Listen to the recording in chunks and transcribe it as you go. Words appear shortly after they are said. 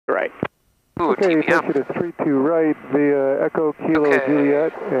right. Ooh, okay, TBM. your is 32 right via Echo Kilo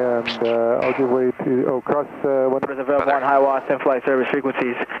Juliet, and I'll give way to, cross one. Reservoir 1, high watts, in-flight service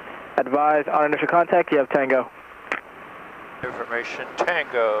frequencies. Advise on initial contact, you have Tango. Information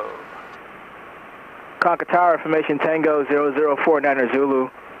Tango. Concord Tower, information Tango 0049er Zulu.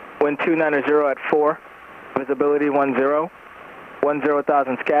 Wind 290 at 4. Visibility 10.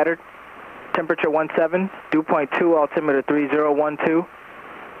 10,000 scattered. Temperature 17. Dew point 2, altimeter 3012.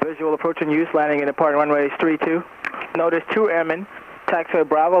 Visual approach and use, landing in departing runway is 32. Notice 2 airmen. Taxiway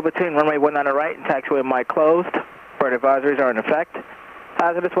Bravo between runway 19 on the right and taxiway Mike closed. Bird advisories are in effect.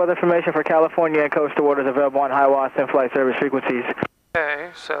 Hazardous weather information for California and coastal waters available on high watts and flight service frequencies.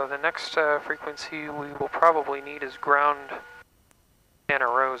 Okay, so the next frequency we will probably need is ground Santa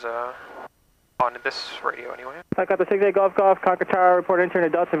Rosa on this radio anyway. I got the 68 Golf Golf, Concord Tower, report entering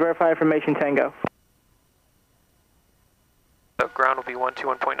adults and verify information Tango. So ground will be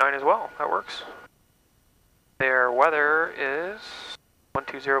 121.9 as well, that works. Their weather is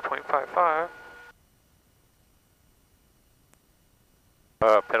 120.55.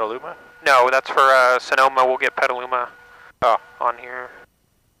 Petaluma? No, that's for Sonoma. We'll get Petaluma on here.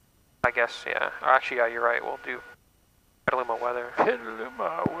 I guess, yeah. Actually, yeah, you're right. We'll do Petaluma weather.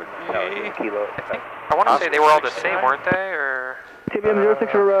 Petaluma would be... I want to say they were all the same, weren't they? Or TBM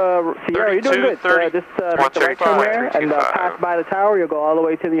 06 for Sierra, you're doing good. Just make the right turn there and pass by the tower. You'll go all the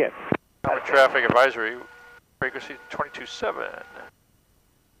way to the end. Traffic advisory, frequency 22.7.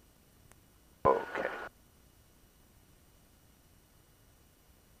 Okay.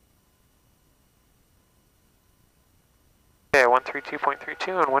 Okay,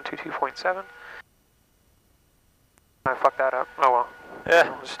 132.32 and 122.7. I fucked that up. Oh well.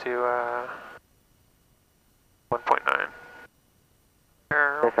 Yeah. Let's do 1.9.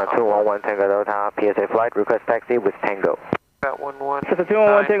 Cessna 211 Tango Delta, PSA flight, request taxi with Tango. Got 11. Cessna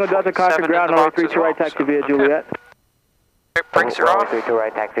 211 Tango Delta, Concord ground, runway 32 right, taxi via Juliet. Okay, brakes are off. 32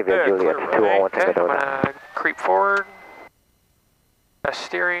 right, taxi via Juliet, 211 Okay, Tango I'm Delta. gonna creep forward. Best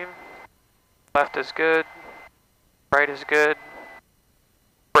steering. Left is good. Right is good.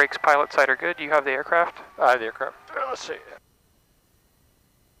 Brakes, pilot side are good. Do you have the aircraft? I have the aircraft. Let's see.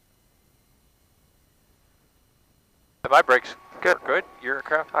 My brakes good. Good. Your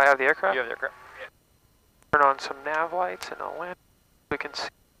aircraft? I have the aircraft. You have the aircraft. Yeah. Turn on some nav lights and I'll land. We can see.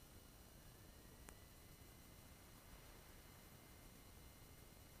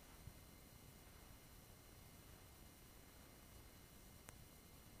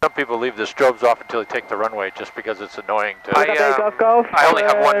 Some people leave the strobes off until they take the runway just because it's annoying to... I only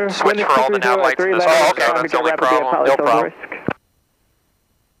have one switch for all the nav lights in this one, so that's the only problem. No problem.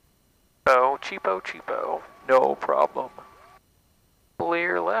 Oh, cheapo. No problem.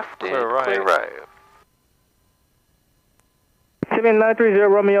 Clear left Clear and right. clear right. TBM 930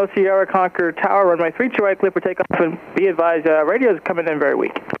 Romeo Sierra Concord Tower, runway 32 right, clear for takeoff, and be advised, radio is coming in very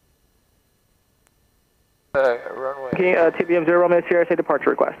weak. Runway. TBM 0 Romeo Sierra, say departure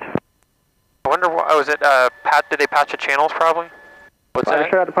request. I wonder what, was it, did they patch the channels probably? What's that?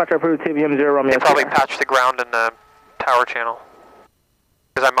 Straight out departure approved, TBM 0 Romeo They probably Sierra. patched the ground and the tower channel.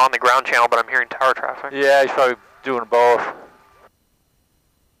 Because I'm on the ground channel, but I'm hearing tower traffic. Yeah, he's probably doing both.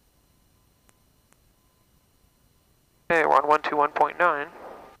 Okay, we're on 121.9.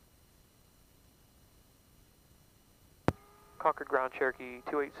 Concord ground Cherokee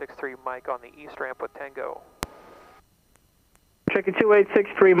 2863 Mike on the east ramp with Tango. Cherokee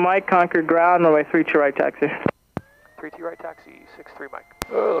 2863 Mike, Concord ground, runway 32 right taxi. 32 right taxi, 63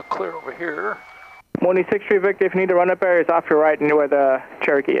 Mike. Clear over here. Morning 63 Victor, if you need to run up areas off your right and where the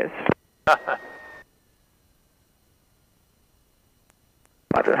Cherokee is.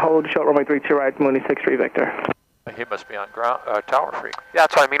 Roger, hold short runway 32 right, Mooney 63 Victor. He must be on ground tower free. Yeah,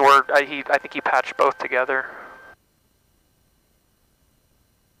 that's what I mean. I think he patched both together.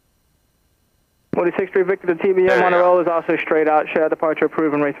 Mooney 63 Victor, the TBM on the roll is also straight out departure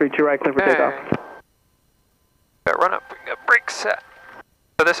approved, runway 32 right, clear for takeoff. Got run up, we got brake set.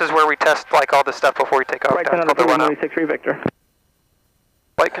 So this is where we test like all this stuff before we take off. Right, 10 on the field, Mooney 63 Victor.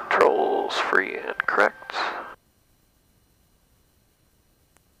 Flight controls free and correct.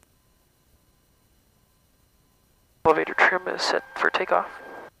 Elevator trim is set for takeoff.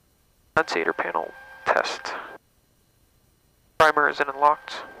 Annunciator panel test. Primer is in and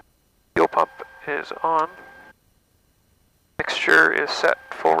locked. Fuel pump is on. Mixture is set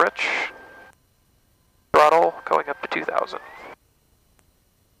full rich. Throttle going up to 2,000.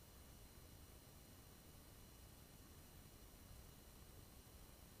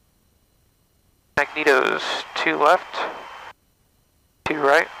 Magnetos 2 left, 2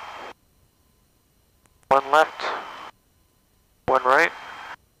 right, 1 left, 1 right,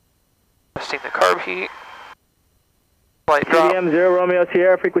 carb heat. Slight drop. CDM 0 Romeo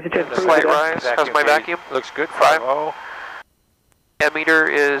Sierra, frequency change approved. Slight rise. How's my vacuum? Looks good. 5. 5-0. Ammeter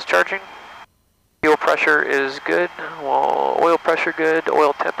is charging. Fuel pressure is good. Well, oil pressure good.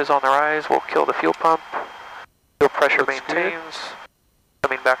 Oil temp is on the rise. We'll kill the fuel pump. Fuel pressure maintains.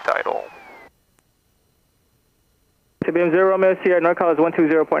 Coming back to idle. CBM 0 Romeo Sierra, NorCal is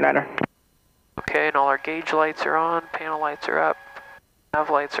 120.9er. Okay, and all our gauge lights are on. Panel lights are up. Nav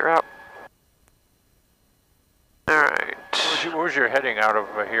lights are up. Alright. Where's your heading out of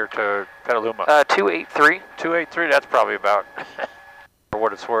here to Petaluma? 283. 283, that's probably about, for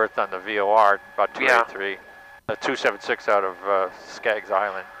what it's worth on the VOR, about 283. 276 out of Skaggs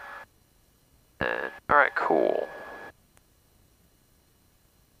Island. Alright, cool.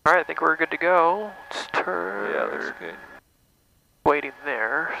 Alright, I think we're good to go. Let's turn. Yeah, that's good. Waiting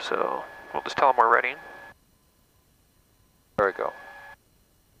there, so we'll just tell them we're ready. There we go.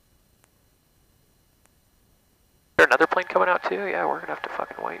 Is there another plane coming out too? Yeah, we're gonna have to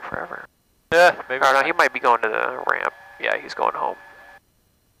fucking wait forever. Yeah, maybe. Or no, he might be going to the ramp. Yeah, he's going home.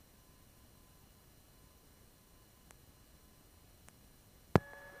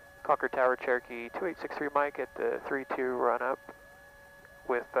 Concord Tower, Cherokee 2863 Mike at the 3-2 run up.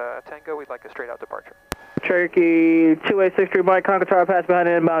 With Tango, we'd like a straight out departure. Cherokee 2863 Mike, Concord Tower, pass behind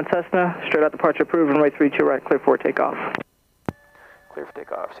an inbound Cessna. Straight out departure approved, runway 32 right, clear for takeoff. Clear for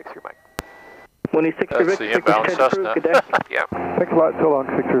takeoff, 63 Mike. Winnie 6 That's Victor, the inbound frequency change Cessna. approved, good day. Yeah. Thanks a lot, so long,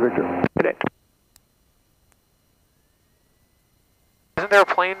 6 Victor. Good day. Isn't there a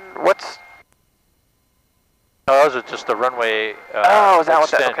plane? What's... Oh, those are just the runway oh, is that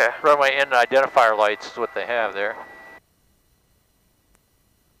what that... extent. Okay. Runway end identifier lights is what they have there.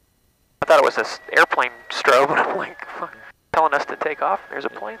 I thought it was this airplane strobe, and I'm like, fuck, telling us to take off. There's a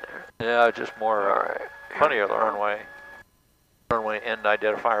plane there. Yeah, just more, Alright. plenty of the runway. Runway end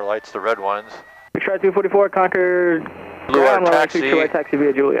identifier lights, the red ones. Try 244, Concord. Blue ground, runway taxi. 32 right, taxi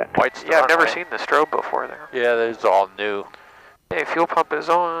via Juliet. White's the Yeah, I've never runway. seen the strobe before there. Yeah, this is all new. Hey, fuel pump is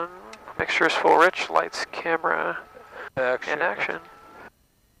on. Mixture is full rich. Lights, camera, and action.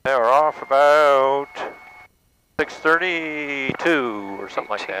 Yeah, we're off about 6:32 or something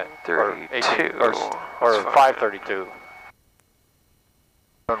like that. Or 5:32.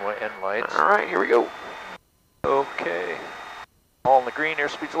 Runway end lights. Alright, here we go. Okay. All in the green,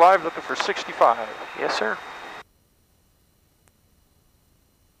 airspeed's live, looking for 65. Yes, sir.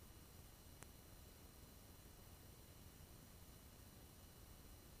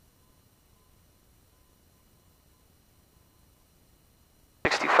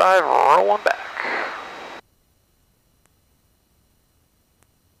 Rolling back.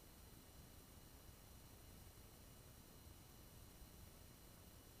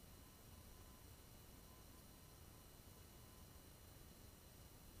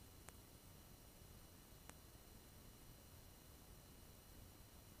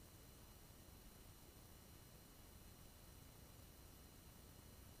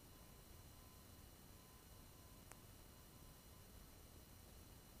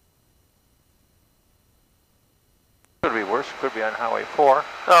 Could be worse, could be on Highway 4.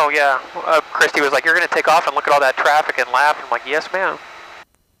 Oh, yeah. Christy was like, you're going to take off and look at all that traffic and laugh. I'm like, yes, ma'am.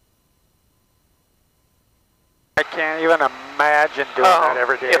 I can't even imagine doing that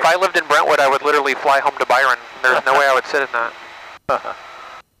every day. If I lived in Brentwood, I would literally fly home to Byron. There's no way I would sit in that.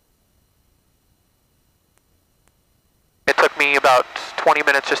 It took me about 20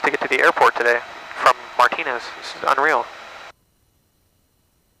 minutes just to get to the airport today from Martinez. This is unreal.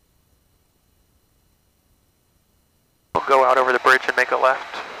 We'll go out over the bridge and make a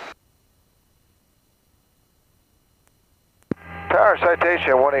left. Tower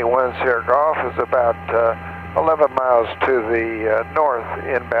citation 181 Sierra Golf is about 11 miles to the north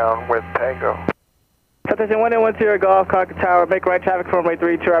inbound with Tango. Citation 181 Sierra Golf, Concord Tower, make right traffic from runway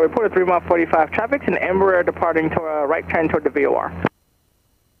 32 right, report a 3 mile 45 traffic and Embraer departing to right turn toward the VOR.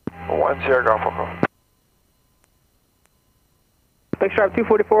 1 Sierra Golf will go. Big Sharp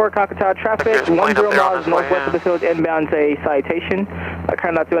 244, Concord Tower traffic, 10 miles northwest of the village, inbound a citation.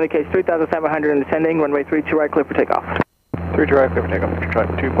 Current altitude indicates 3,700 and descending, runway 32 right, clear for takeoff. 32 right, clear for takeoff, try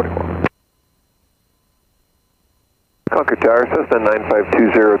 244. Concord Tower, Cessna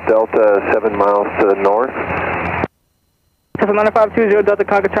 9520 Delta, 7 miles to the north. Cessna 9520 Delta,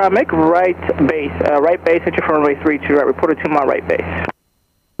 Concord Tower, make right base at your runway 32 right, report a 2 mile right base.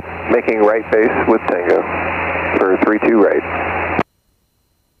 Making right base with Tango for 32 right.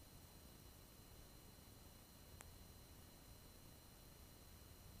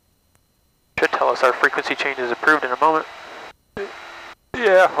 Should tell us our frequency change is approved in a moment.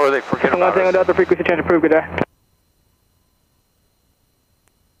 Yeah, or they forget about Tango us. Delta, frequency change approved, good day.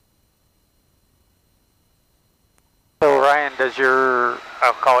 Brian, does your,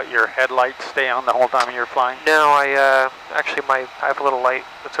 I'll call it your headlight, stay on the whole time you're flying? No, actually I have a little light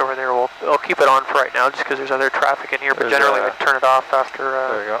that's over there. I'll keep it on for right now just because there's other traffic in here, but generally I turn it off after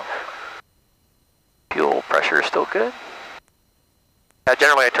there you go. Fuel pressure is still good. Yeah,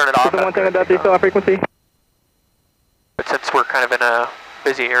 generally I turn it off. Is the one thing about the still on frequency? But since we're kind of in a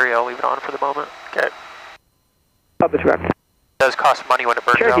busy area, I'll leave it on for the moment. Okay. Up the track. It does cost money when it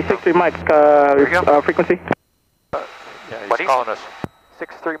burns Cherokee out. 63 Mike, frequency. Yeah, he's calling us.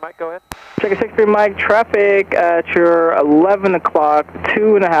 63 Mike, go ahead. Cherokee 63 Mike, traffic at your 11 o'clock,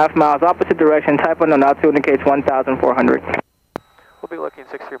 2.5 miles opposite direction, type unknown, altitude indicates 1,400. We'll be looking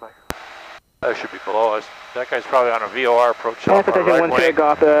 63 Mike. That should be below us. That guy's probably on a VOR approach. Transportation Right 1 Sierra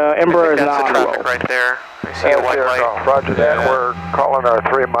Golf, the Embraer is not on the roll. That's the traffic right there. I see a white Sierra light. Golf, roger that. We're calling our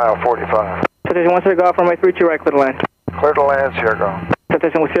 3 mile 45. Transportation 1 Sierra Golf, runway 32 right, clear to land. Clear to land, Sierra Golf.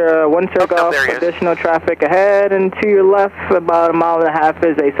 Transportation 1 Sierra Golf, there he is. additional traffic ahead and to your left, about 1.5 miles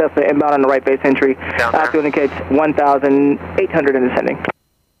is a Cessna inbound on the right base entry. Down there. Altitude indicates 1,800 and descending.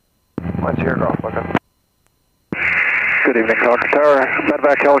 1 Sierra Golf, looking. Good evening, Concord Tower.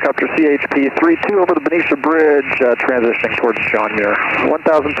 Medevac helicopter CHP-32 over the Benicia Bridge, transitioning towards John Muir.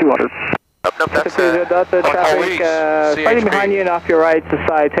 1,200. Nope, that's Delta traffic slightly behind you and off your right, the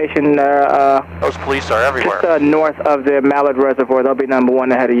citation Those police are everywhere. just north of the Mallard Reservoir. They'll be number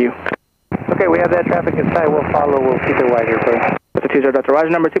 1 ahead of you. Okay, we have that traffic inside. We'll follow. We'll keep it wide here, please. Delta 20 Delta,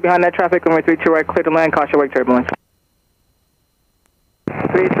 roger. Number 2 behind that traffic. Runway 32 right, clear to land. Caution wake turbulence.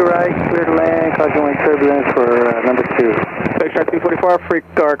 32 right, clear to land. Caution wake turbulence for number 2. Big Shark 244,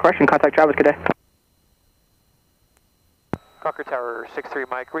 correction. Contact Travis, good day. Concord Tower 63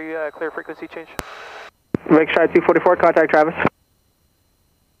 Mike, clear frequency change? Big Shark 244, contact Travis.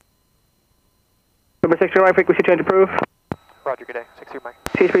 Number 63 right, frequency change approved. Roger, good day, 63 Mike.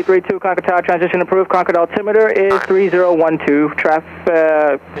 CHP-32, Concord Tower, transition approved. Concord altimeter is 3012. Either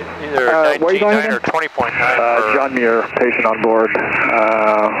where are you going 19.9 or 20.9. John Muir, patient on board.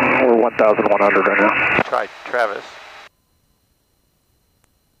 We're 1,100 right now. Try Travis.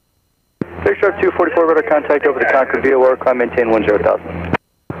 Big Shark 244, radar contact over the Concord VOR, climb maintain 10,000.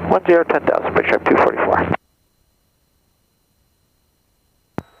 10,000, Big Shark 244.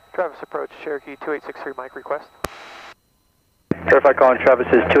 Travis approach, Cherokee 2863 Mike, request. Verify calling Travis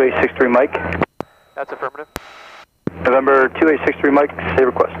is 2863 Mike. That's affirmative. November 2863 Mike, say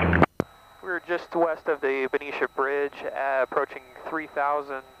request. We're just west of the Benicia Bridge, approaching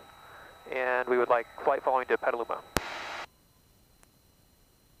 3,000, and we would like flight following to Petaluma.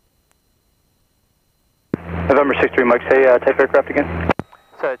 November 63 Mike, say type aircraft again.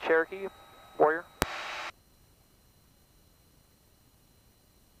 It's a Cherokee, Warrior.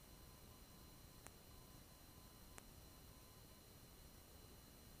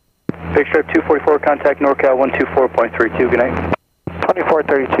 Big Shark 244, contact NorCal 124.32, good night.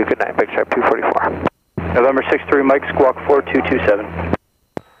 2432, good night, Big Shark 244. November 63 Mike, squawk 4227.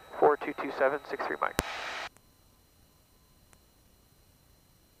 4227, 63 Mike.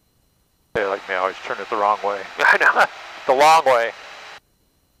 They like me, I always turn it the wrong way. I know. The long way.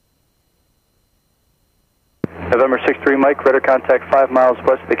 November 63 Mike, radar contact 5 miles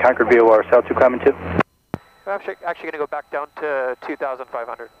west of the Concord VOR, South 2 climbing 2. I'm actually going to go back down to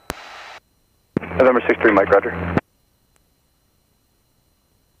 2,500. November 63 Mike, roger.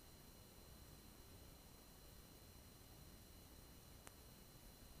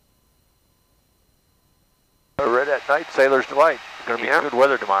 Red at night, sailor's delight. It's going to be good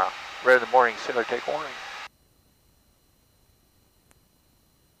weather tomorrow. Red in the morning, sailor take warning.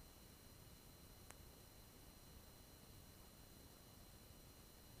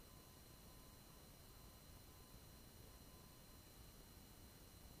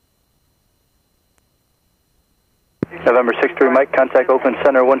 November 63 Mike, contact Oakland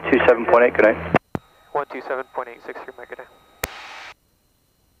Center 127.8, good night. 127.8, 63 Mike, good day.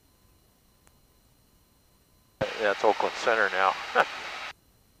 Yeah, it's Oakland Center now.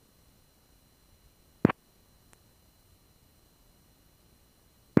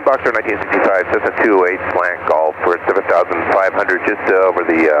 Boxer 1965, Cessna 208, slant golf. We're at 7,500, just over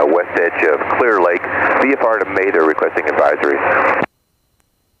the west edge of Clear Lake. VFR to Mather requesting advisory.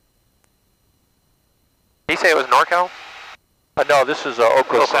 Did he say it was NorCal? No, this is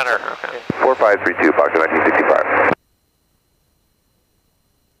Oakland Center. Okay. 4532, Boxer 1965.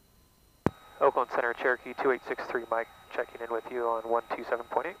 Oakland Center, Cherokee 2863 Mike, checking in with you on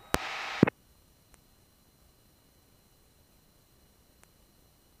 127.8.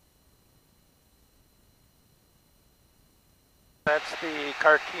 That's the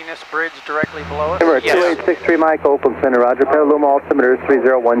Carquinez Bridge directly below us? Number 2863 Mike, Oakland Center, roger. Petaluma altimeter is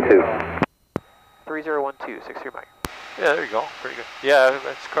 3012. 3012, 63 Mike. Yeah, there you go. Pretty good. Yeah,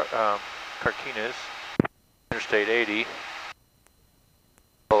 that's Carquinez, Interstate 80,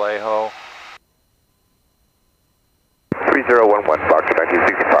 Vallejo. 3011, Fox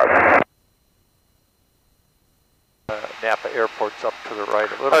 1965. Napa Airport's up to the right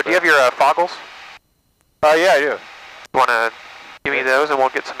a little bit. Oh, do you have your foggles? Yeah, I do. You want to give me those and we'll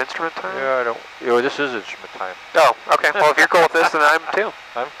get some instrument time? Yeah, I don't. Oh, this is instrument time. Oh, okay. Well, if you're cool with this, then I'm too.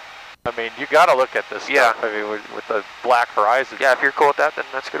 I mean, you got to look at this stuff. I mean, with the black horizon. Yeah, if you're cool with that, then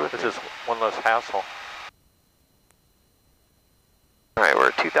that's good with me. It's just one less hassle. All right, we're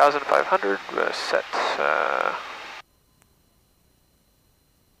at 2,500. Set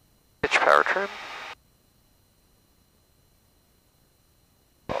pitch power trim.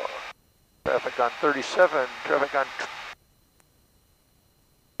 Traffic on 37, traffic on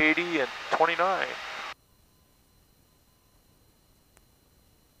 80 and 29.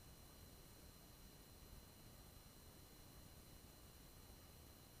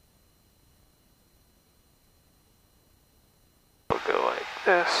 We'll go like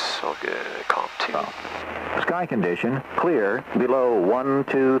this. We'll get comp 2. Sky condition, clear, below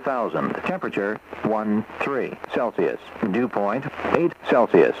 12,000. Temperature, 13 Celsius. Dew point, 8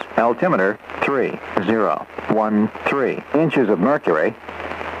 Celsius. Altimeter, 3013. Inches of mercury.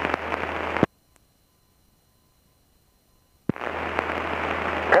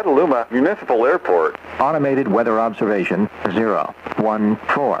 Petaluma Municipal Airport. Automated weather observation,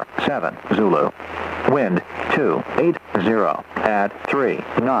 0147 Zulu. Wind 280 at 3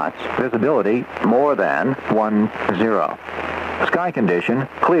 knots. Visibility more than 10. Sky condition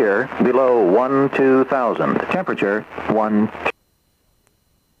clear below 12,000. Temperature 1.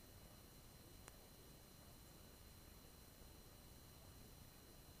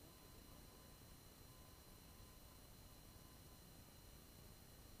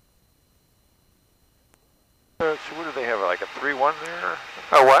 So what do they have, like a 3-1 there?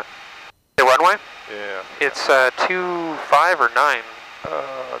 Oh, what? The runway? Yeah. It's 2.5 or 9.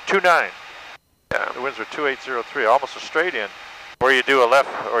 2.9. Yeah. The winds are 2803, almost a straight in. Or you do a left,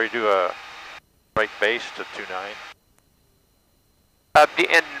 or you do a right base to 2.9.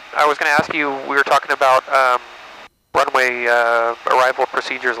 And I was going to ask you, we were talking about runway arrival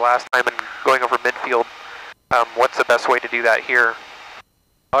procedures last time and going over midfield. What's the best way to do that here?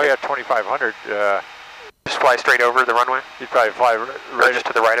 Oh yeah, 2500. Just fly straight over the runway? You'd probably fly Or just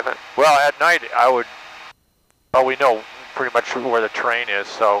to the right of it? Well, at night I would, well, we know pretty much where the terrain is,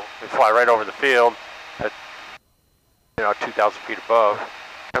 so we fly right over the field at, 2,000 feet above.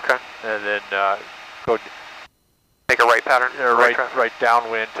 Okay. And then go make a right pattern? Right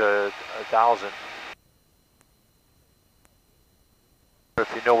downwind to 1,000. But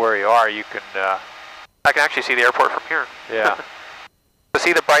if you know where you are, you can... I can actually see the airport from here. Yeah. So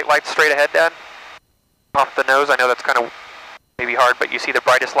see the bright lights straight ahead, Dad? Off the nose? I know that's kind of maybe hard, but you see the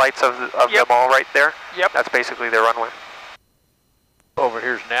brightest lights of them all right there? Yep. That's basically their runway. Over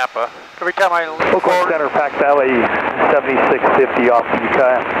here's Napa. Every time I lean Oakland forward, Center, Pac Valley, 7650 off the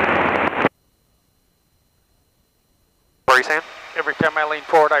Ukiah. What are you saying? every time I lean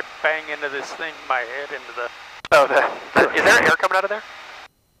forward, I bang into this thing, my head into the... Oh, is there air coming out of there?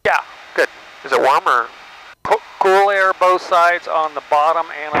 Yeah. Good. Is it warm or? Cool air both sides on the bottom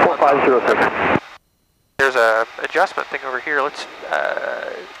and on the top. 4506. There's a adjustment thing over here. Let's.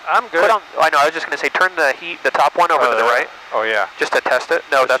 I'm good. I know. I was just going to say, turn the top one over to the right. Oh yeah. Just to test it.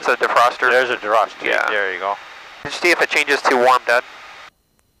 No, that's a defroster. There's a defroster. Yeah. There you go. Just see if it changes to warm, Dad.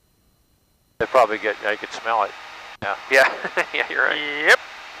 They probably get. I could smell it. Yeah. Yeah. Yeah, you're right. Yep.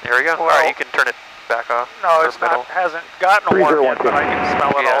 There we go. Well, all right, you can turn it back off. No, it's not. Hasn't gotten warm yet, but I can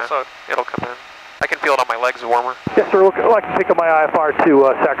smell it also. It'll come in. I can feel it on my legs warmer. Yes, sir. I'd like to pick up my IFR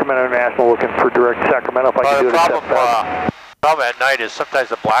to Sacramento International, looking for direct Sacramento. If I can do it the problem at night is sometimes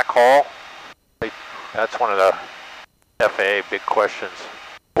the black hole. That's one of the FAA big questions.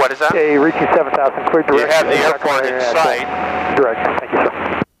 What is that? Okay, reaching 7,000, clear direct. You have the airport in sight. Direct. Thank you,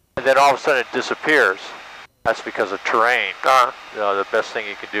 sir. And then all of a sudden it disappears. That's because of terrain. The best thing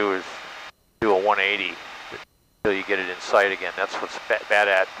you can do is do a 180 until you get it in sight again. That's what's bad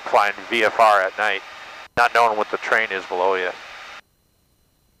at flying VFR at night, not knowing what the terrain is below you.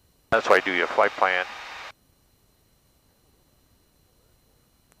 That's why you do your flight plan.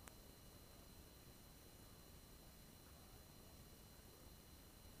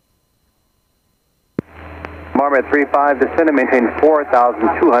 Marmot 35, descend and maintain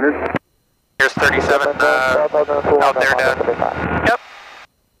 4,200. Here's 37 out there, Dad. Yep.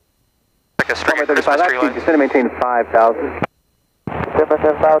 Like a string of Christmas tree lights. Descend and maintain 5,000.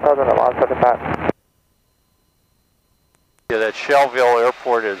 5,000, I'm on 75. Yeah, that Shelbyville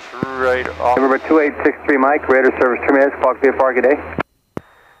Airport is right off. Number 2863 Mike, radar service terminated, Squawk VFR, good day.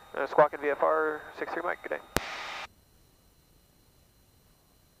 Squawk and VFR 63 Mike, good day.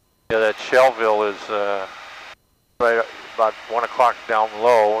 Yeah, that Shelbyville is right about 1 o'clock down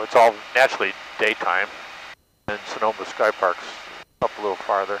low. It's all naturally daytime. And Sonoma Sky Park's up a little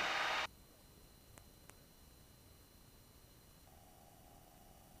farther.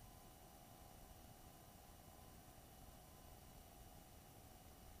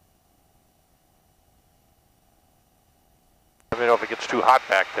 Let me know if it gets too hot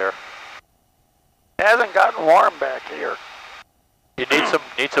back there. It hasn't gotten warm back here. You need some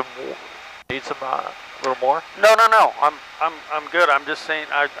a little more? No. I'm good. I'm just saying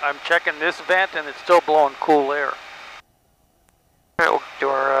I'm checking this vent and it's still blowing cool air. Alright, we'll do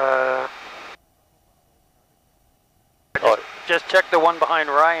our Just check the one behind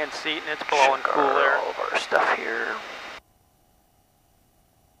Ryan's seat and it's blowing cool air. All of our stuff here.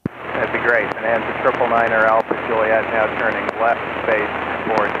 That'd be great. And answer 999 Alpha Juliet, now turning left base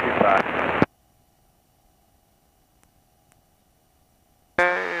for 25.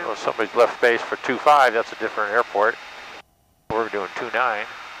 Well, somebody's left base for 25, that's a different airport. We're doing 29.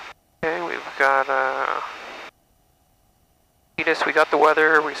 Okay, we've got we got the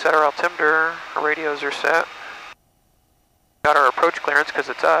weather, we set our altimeter, our radios are set. Got our approach clearance because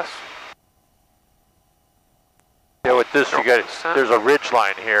it's us. Yeah, with this you got there's a ridge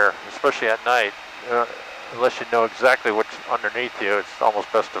line here, especially at night. Unless you know exactly what's underneath you, it's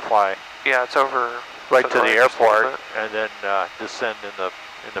almost best to fly. Yeah, it's over right to the airport and then descend in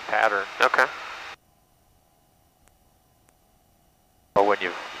the pattern. Okay. Or when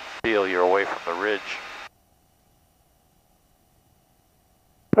you feel you're away from the ridge.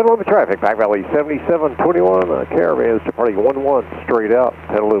 Petaluma traffic, Pack Valley 7721, Caravan is departing 11 straight out,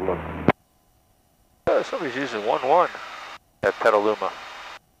 Petaluma. Somebody's using 11 at Petaluma,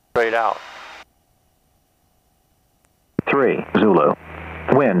 straight out. 3 Zulu.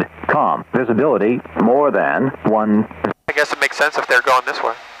 Wind calm. Visibility more than 1. I guess it makes sense if they're going this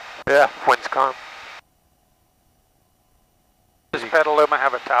way. Yeah. Wind's calm. Does Petaluma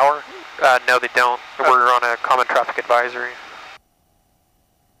have a tower? No, they don't. We're on a common traffic advisory.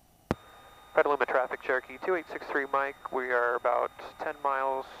 Petaluma traffic, Cherokee 2863 Mike. We are about 10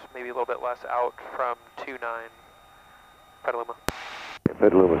 miles, maybe a little bit less out from 29 Petaluma. Yeah,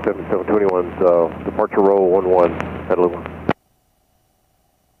 Petaluma 7721's departure roll 11, Petaluma.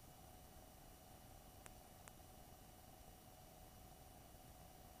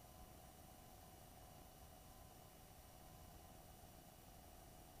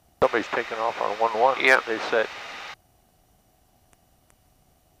 Somebody's taking off on 11. Yeah. They said.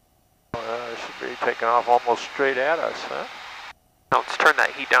 Should be taking off almost straight at us, huh? Now let's turn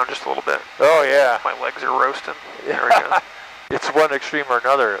that heat down just a little bit. Oh yeah. My legs are roasting. Yeah. There we go. It's one extreme or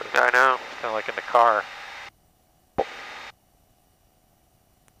another. I know. It's kind of like in the car.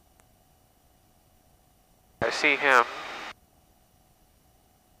 I see him.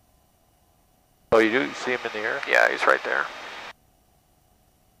 Oh, you do? You see him in the air? Yeah, he's right there.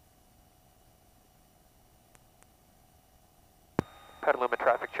 Petaluma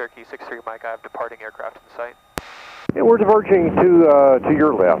traffic, Cherokee 63 Mike. I have departing aircraft in sight. And we're diverging to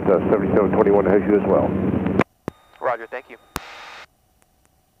your left. 7721 has you as well. Roger, thank you.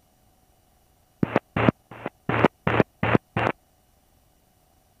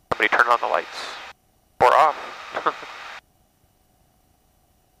 Somebody turn on the lights. Or off.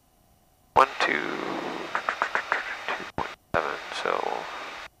 1, 2, 2.7, so...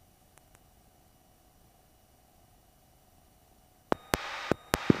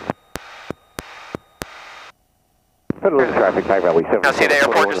 Petaluma traffic, Pack Valley 7. Now see the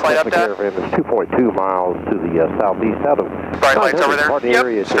airport just light up, Dad? It's 2.2 miles to the southeast out of... Bright lights over there?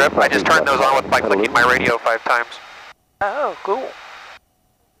 Yep, strip. I just turned those on by clicking my radio 5 times. Oh, cool.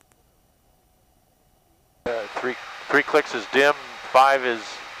 3 clicks is dim, 5 is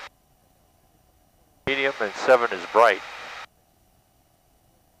medium, and 7 is bright.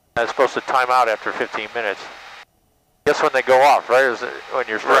 That's supposed to time out after 15 minutes. Guess when they go off, right? Is it when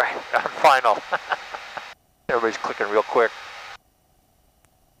you're right on final. Everybody's clicking real quick.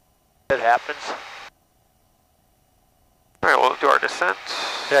 It happens. Alright, we'll do our descent.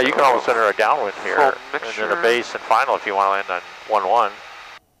 Yeah, you can almost enter a downwind here. And mixture. then a base and final if you want to land on 11.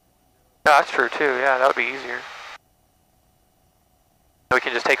 Yeah, that's true too. Yeah, that would be easier. We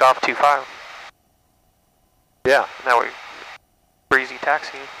can just take off 25. Yeah. And that way, breezy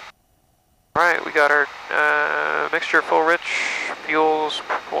taxi. Alright, we got our mixture full rich. Fuels,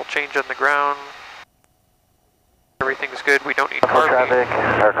 we'll change on the ground. Everything's good, we don't need Full carb. traffic,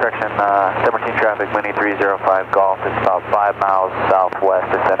 or correction, 17 traffic, Mini 305 Golf. It's about 5 miles southwest,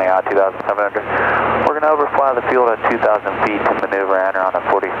 descending out 2,700. We're going to overfly the field at 2,000 feet to maneuver and enter on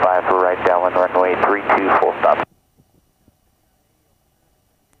a 45 for right downwind runway 32 full stop.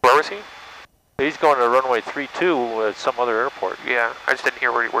 Where was he? He's going to runway 32 at some other airport. Yeah, I just didn't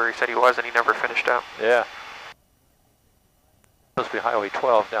hear where he said he was and he never finished up. Yeah. Must be Highway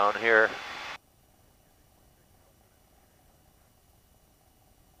 12 down here.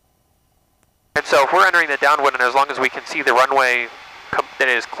 And so if we're entering the downwind and as long as we can see the runway that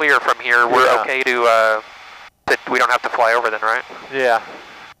is clear from here, we're okay to we don't have to fly over then, right? Yeah.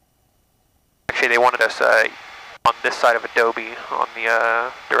 Actually, they wanted us on this side of Adobe on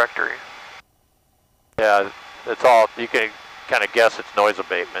the directory. Yeah, it's all, you can kind of guess it's noise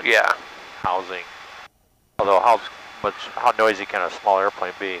abatement. Yeah. Housing. Although how noisy can a small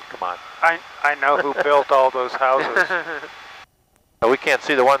airplane be? Come on. I know who built all those houses. We can't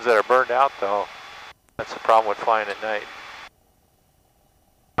see the ones that are burned out though. That's the problem with flying at night.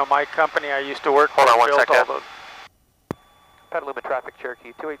 My company I used to work for built all those. Petaluma traffic,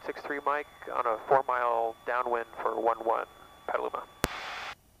 Cherokee 2863 Mike on a 4-mile downwind for 11 Petaluma.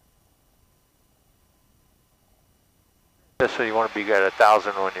 Just so you want to be at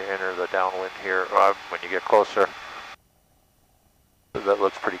 1,000 when you enter the downwind here, when you get closer. That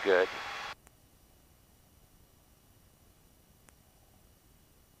looks pretty good.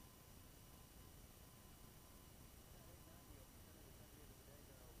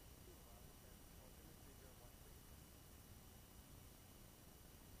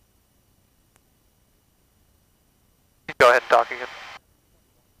 Go ahead and talk again.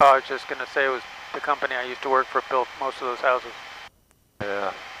 Oh, I was just going to say it was the company I used to work for built most of those houses.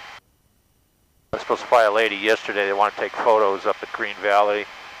 Yeah. I was supposed to fly a lady yesterday. They want to take photos up at Green Valley,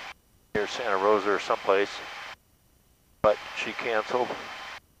 near Santa Rosa or someplace. But she canceled.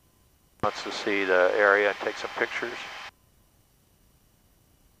 Wants to see the area and take some pictures.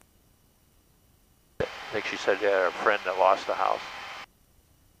 I think she said she had a friend that lost the house.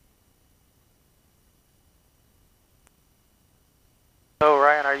 So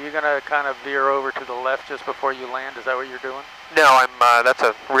Ryan, are you going to kind of veer over to the left just before you land? Is that what you're doing? No, that's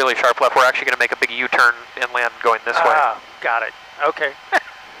a really sharp left. We're actually going to make a big U-turn inland going this way. Ah, got it. Okay.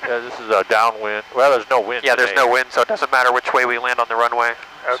 Yeah, this is a downwind. Well, there's no wind Yeah, today. there's no wind, so it doesn't matter which way we land on the runway.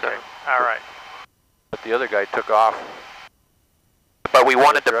 Okay, So. all right. But the other guy took off. But we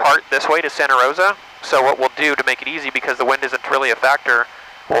want to depart this way to Santa Rosa, so what we'll do to make it easy, because the wind isn't really a factor,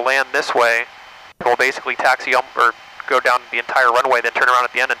 we'll land this way, and we'll basically taxi or go down the entire runway, then turn around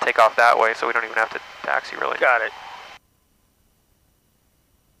at the end and take off that way, so we don't even have to taxi really. Got it.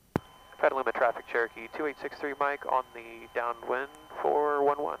 Petaluma traffic, Cherokee 2863 Mike on the downwind for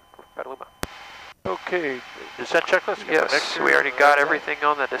 11 Petaluma. Okay, descent checklist? Yes, we already got everything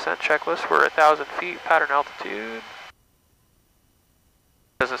on the descent checklist. We're 1,000 feet, pattern altitude.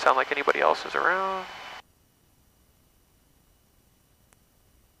 Doesn't sound like anybody else is around.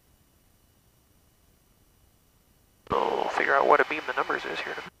 We'll figure out what a beam the numbers is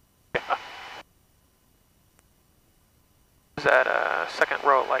here. Is that second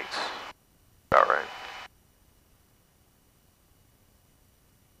row of lights? About right.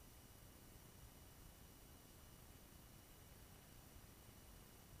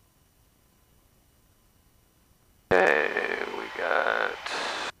 Okay, we got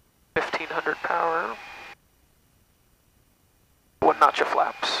 1,500 power. One notch of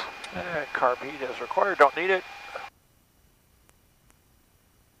flaps. Carb heat as required, don't need it.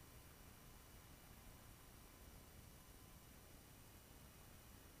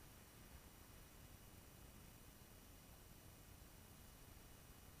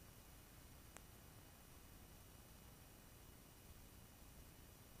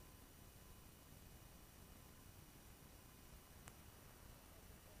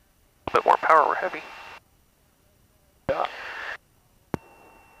 Bit more power, we're heavy. Yeah.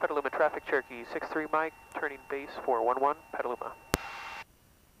 Petaluma traffic, Cherokee 63 Mike, turning base for 11 Petaluma.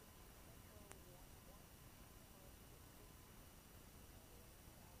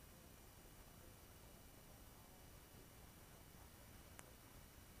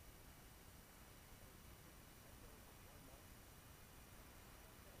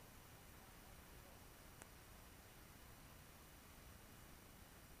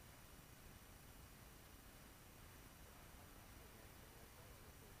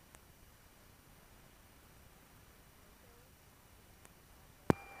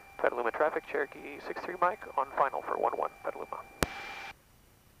 Petaluma traffic, Cherokee 63 Mike, on final for 11 Petaluma.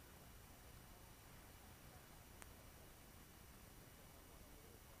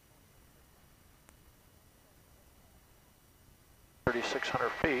 3,600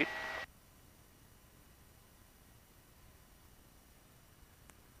 feet.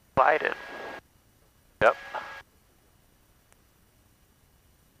 Slide in. Yep.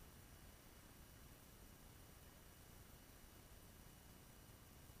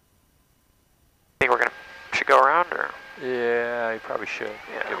 Think we're should go around, or? Yeah, you probably should.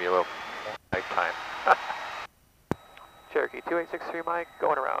 Yeah. Give you a little night time. Cherokee 2863 Mike,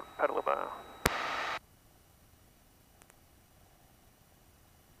 going around Petaluma.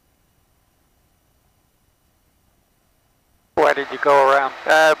 Why did you go around?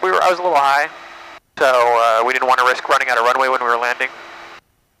 I was a little high, so we didn't want to risk running out of runway when we were landing.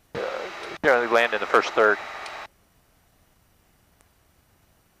 Generally land in the first third.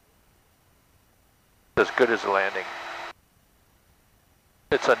 As good as a landing.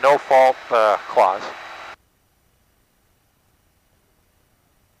 It's a no-fault clause.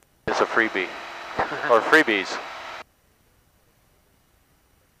 It's a freebie, or freebies.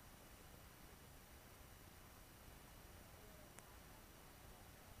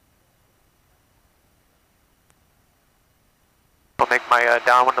 I'll make my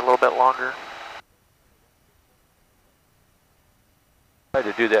downwind a little bit longer. I had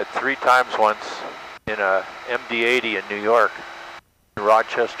to do that 3 times once in a MD-80 in New York, in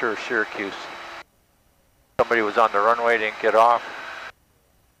Rochester or Syracuse. Somebody was on the runway, didn't get off,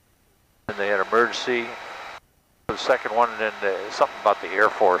 and they had an emergency. The second one, and then something about the Air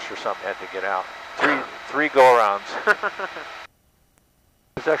Force or something had to get out. Three go-arounds.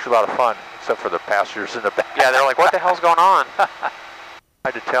 It was actually a lot of fun, except for the passengers in the back. Yeah, they're like, what the hell's going on? I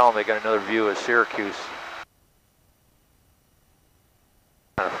had to tell them they got another view of Syracuse.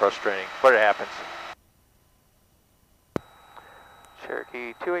 Kind of frustrating, but it happens.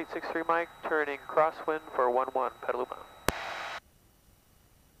 Cherokee 2863 Mike, turning crosswind for 11 Petaluma.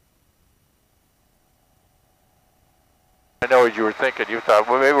 I know what you were thinking. You thought,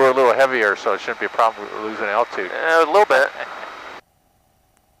 well, maybe we're a little heavier, so it shouldn't be a problem with losing altitude. A little bit.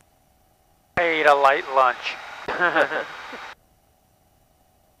 I ate a light lunch.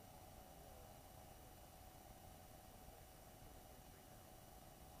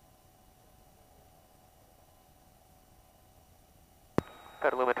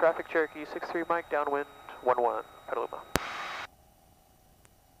 Petaluma traffic, Cherokee 63 Mike, downwind 11 Petaluma.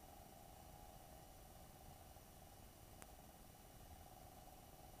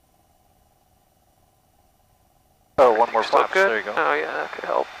 Oh, one more Still flap. good? There you go. Oh yeah, that could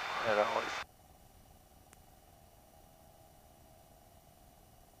help. It always.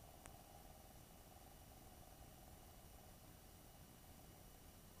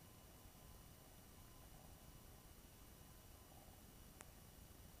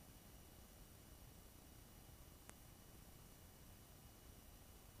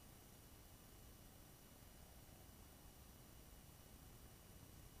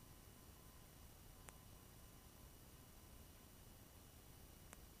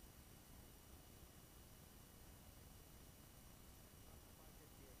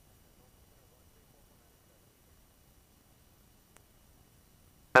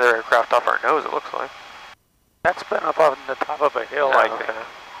 Another aircraft off our nose, it looks like. That's been up on the top of a hill, Yeah, I think. okay.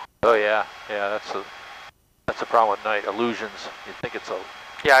 Oh yeah, yeah. That's the problem with night illusions. You think it's a.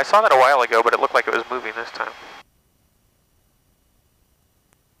 Yeah, I saw that a while ago, but it looked like it was moving this time.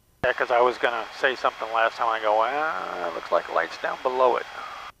 Yeah, because I was going to say something last time. I go, well, it looks like the light's down below it.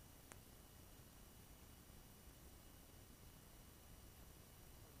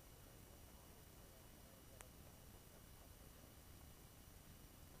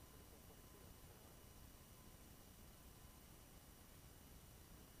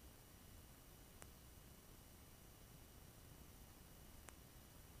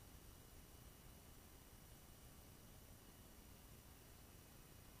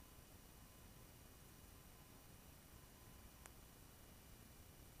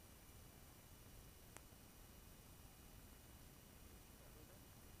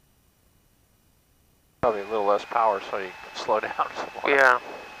 Probably a little less power so you can slow down some more. Yeah.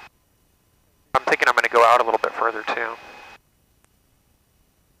 I'm thinking I'm going to go out a little bit further too.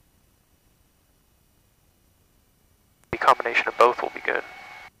 The combination of both will be good.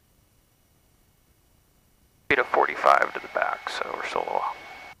 Speed of 45 to the back, so we're still a little.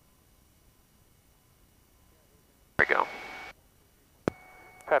 There we go.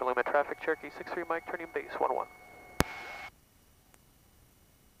 Petaluma traffic, Cherokee 63 Mike, turning base 11.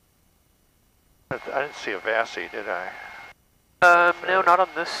 I didn't see a Vassie, did I? No, not on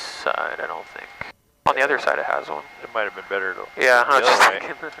this side, I don't think. On the other side it has one. It might have been better to. Yeah, I the was just other way.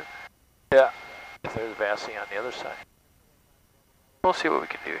 thinking. Yeah. If there's a Vassie on the other side. We'll see what we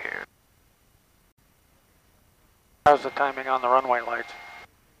can do here. How's the timing on the runway lights?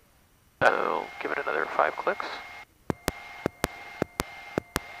 So give it another 5 clicks.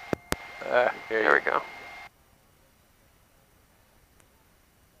 There we go.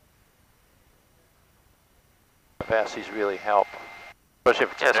 Capacities really help, especially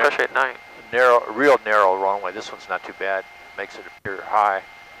if it's especially at night. Real narrow runway. This one's not too bad. Makes it appear high.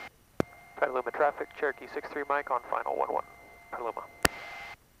 Petaluma traffic, Cherokee 63 Mike on final 11. Petaluma.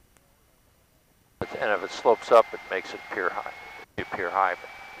 And if it slopes up, it makes it appear high.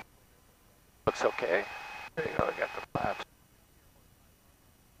 But looks okay. There you go. I got the flaps.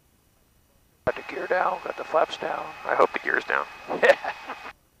 Got the gear down. Got the flaps down. I hope the gear's down. Yeah.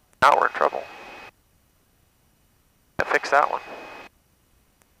 Now we're in trouble. Fix that one.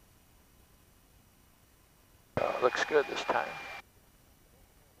 Looks good this time.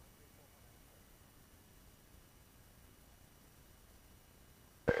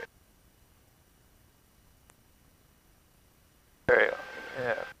 There you go.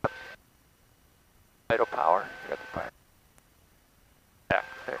 Yeah. Idle power. You got the power. Yeah,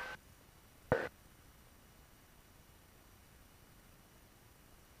 there.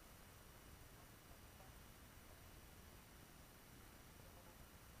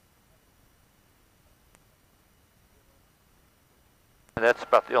 And that's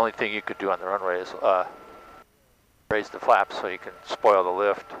about the only thing you could do on the runway is raise the flaps so you can spoil the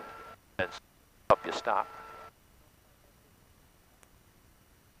lift and help you stop.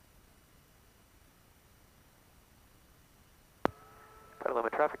 Petaluma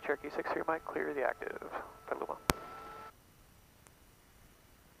traffic, Cherokee 63 Mike, clear the active. Petaluma.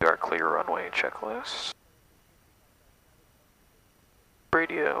 Do our clear runway checklist.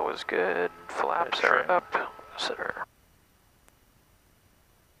 Radio was good, flaps are up, center.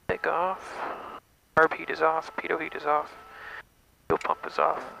 Takeoff. Carb heat is off, pitot heat is off, fuel pump is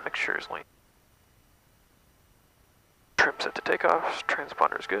off, mixture is lean. Trim set to takeoff,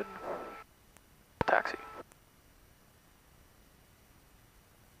 transponder is good. Taxi.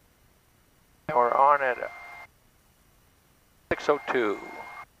 And we're on at 6:02.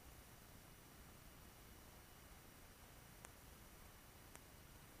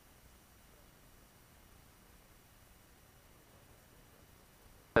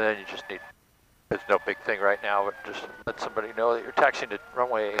 And then you just need, there's no big thing right now, but just let somebody know that you're taxiing to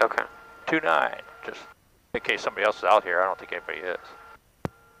runway 29, just in case somebody else is out here. I don't think anybody is.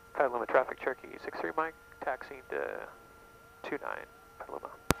 Petaluma traffic, Cherokee 63 Mike, taxiing to 29,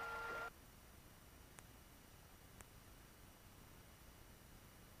 Petaluma.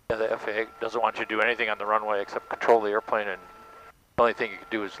 Yeah, the FAA doesn't want you to do anything on the runway except control the airplane, and the only thing you can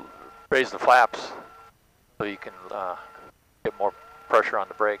do is raise the flaps so you can get more pressure on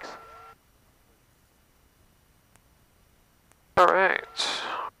the brakes. All right,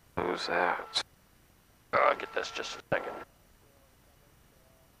 who's that? I'll get this just a second.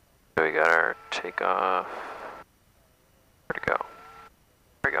 So we got our takeoff. Where'd it go?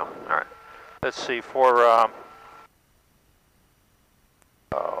 There we go. All right. Let's see for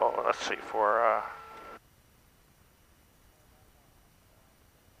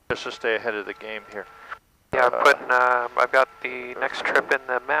just to stay ahead of the game here. Yeah, I'm putting, I've got the next trip in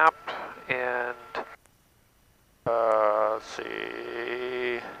the map, and let's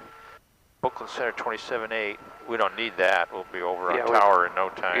see, Oakland Center 27.8. We don't need that. We'll be over on tower in no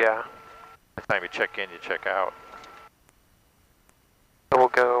time. Yeah. By the time you check in, you check out. So we'll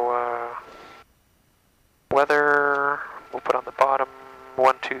go weather. We'll put on the bottom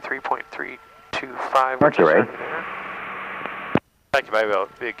 123.325. Mercury. I think you might be able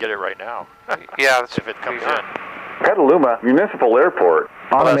to get it right now. Yeah, if it comes in. Petaluma Municipal Airport.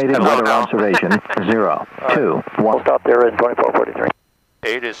 Automated weather observation 0, 2, 1. We'll stop there in 2443.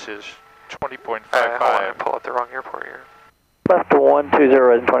 ATIS is 20.55. I pull out the wrong airport here. Left to 120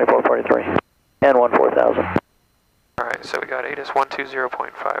 in 2443 and 14000. All right, so we got ATIS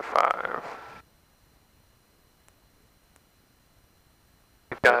 120.55.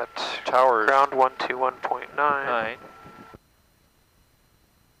 We've got tower ground 121.9.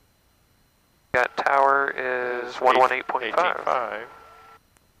 Got tower is 118.5.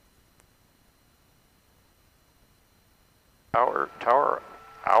 Tower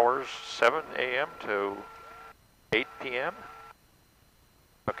hours 7 a.m. to 8 p.m.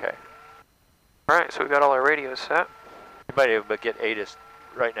 Okay. All right, so we got all our radios set. You might able to get ATIS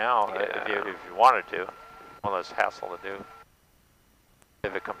right now if you wanted to. One less hassle to do.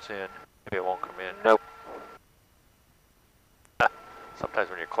 If it comes in, maybe it won't come in. Nope. Sometimes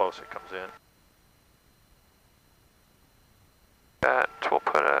when you're close, it comes in. That we'll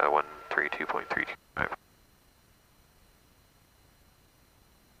put a 132.325.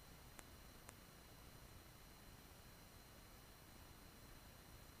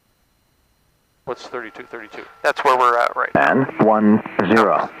 32, 32. That's where we're at right now. And 10.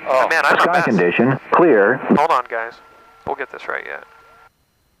 Oh, man, I'm a Sky mess. condition clear. Hold on, guys. We'll get this right yet.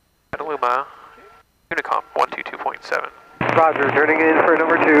 Petaluma, Unicom 122.7. Roger, turning in for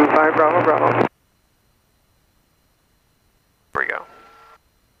number 2, 5 Bravo Bravo. Here we go.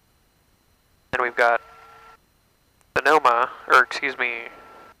 Then we've got Sonoma, or excuse me,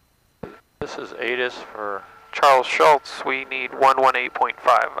 This is ATIS for... Charles Schultz. We need 118.5.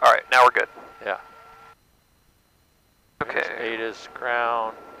 All right, now we're good. Yeah. Okay. ATIS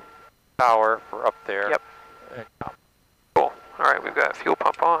ground power for up there. Yep. Cool. All right, we've got fuel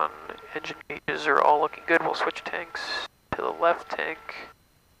pump on. Engine gauges are all looking good. We'll switch tanks to the left tank.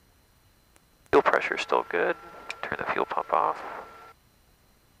 Fuel pressure still good. Turn the fuel pump off.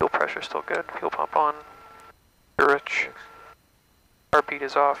 Fuel pressure still good. Fuel pump on. Rich. Heartbeat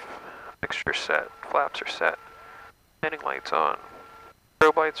is off. Mixture set. Flaps are set. Landing lights on.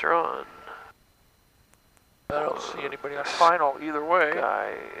 Strobe lights are on. I don't see anybody on final either way.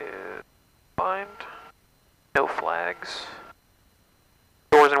 Sky is blind. No flags.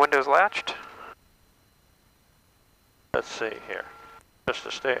 Doors and windows latched. Let's see here. Just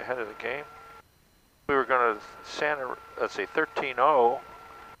to stay ahead of the game. We were going to Santa, let's see, 13.0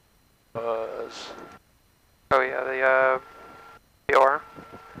 was... Oh yeah, the DOR.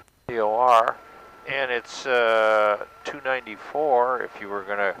 DOR. And it's 294 if you were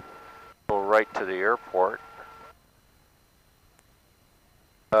going to go right to the airport.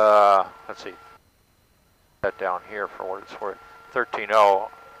 Let's see. That down here for what it's worth. 13.0.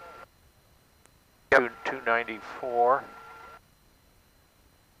 Yep. 294.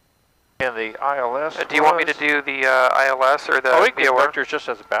 And the ILS. Do you want me to do the ILS or the we can VOR? vectors just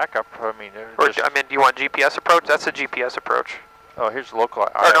as a backup. I mean, Or do you want GPS approach? That's a GPS approach. Oh, here's the local.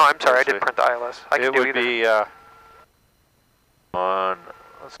 Oh no, I'm sorry, I didn't print the ILS. I can do either. It would be on.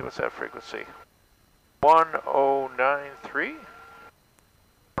 Let's see, what's that frequency? 1093.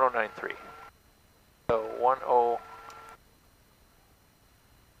 1093. So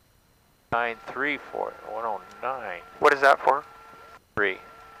 1093 for it. 109. What is that for? 3.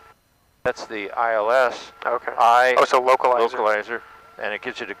 That's the ILS. Okay. Oh, so localizer. Localizer. And it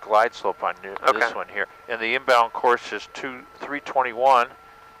gives you the glide slope on this one here. And the inbound course is 321,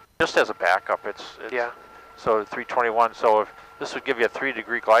 just as a backup. It's yeah. So 321. So if this would give you a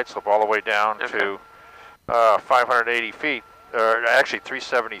 3-degree glide slope all the way down to 580 feet, or actually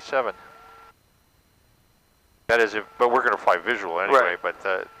 377. That is if, but we're going to fly visual anyway. Right. But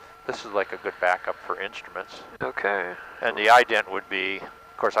this is like a good backup for instruments. Okay. And the ident would be,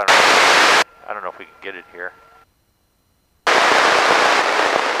 of course, I don't know if we can get it here.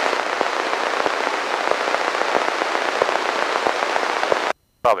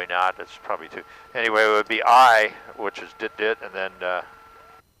 Probably not. That's probably too. Anyway, it would be I, which is dit, and then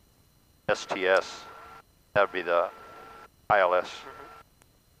STS. That would be the ILS.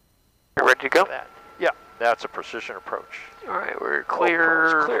 You ready to go? Yeah, that's a precision approach. All right, we're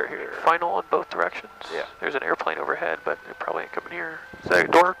clear. Clear here. Final in both directions. Yeah. There's an airplane overhead, but it probably ain't coming here. Is that a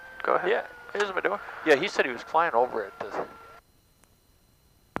door? Go ahead. Yeah, here's my door. Yeah, he said he was flying over it.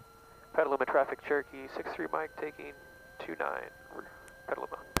 Petaluma traffic, Cherokee 63 Mike taking 29.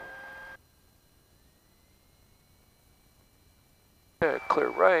 Petaluma. Clear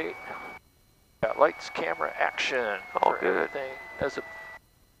right. Got lights, camera, action. All good. Everything as a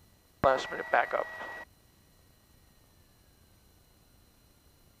last minute backup.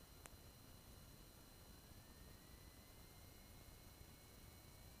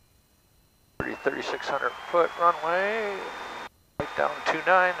 3,600 foot runway. Right down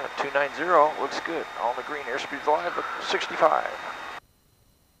 29 at 290. Looks good. All the green airspeed's alive. Look 65.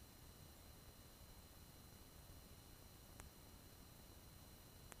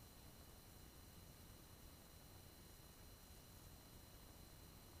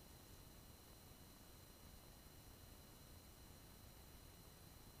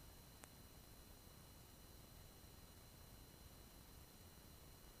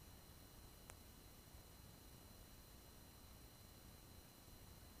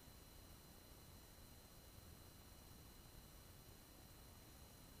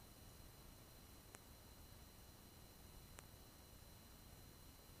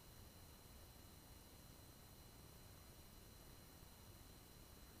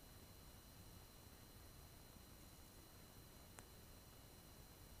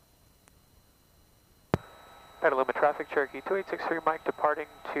 Petaluma traffic, Cherokee 2863 Mike departing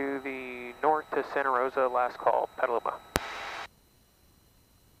to the north to Santa Rosa, last call, Petaluma.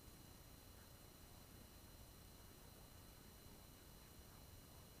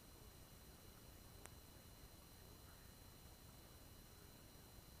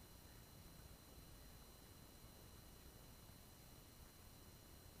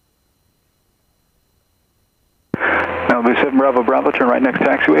 Malibu 7 Bravo Bravo, turn right next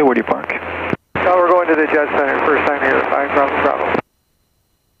taxiway. Where do you park? We're going to the Jet Center. First time here. 5 Bravo Bravo.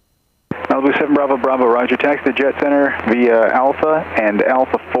 Malibu 7 Bravo Bravo, roger. Taxi to Jet Center via Alpha and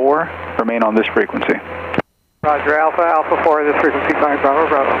Alpha 4. Remain on this frequency. Roger, Alpha 4, this frequency 5 Bravo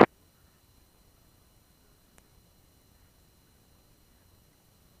Bravo.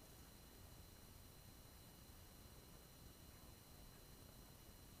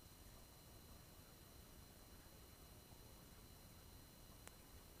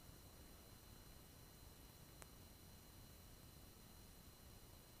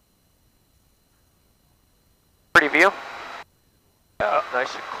 Pretty view? Yeah,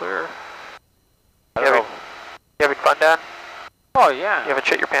 nice and clear. You having fun, Dad? Oh yeah. You haven't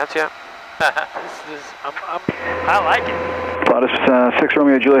shit your pants yet? I like it. Lotus 6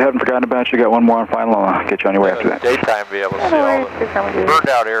 Romeo Juliet, haven't forgotten about you. Got one more on final. I'll get you on your way after that. Daytime, be able to see all the burned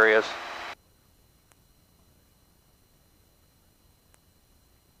out areas.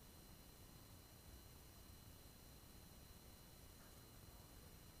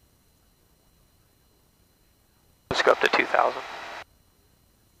 Let's go up to 2,000.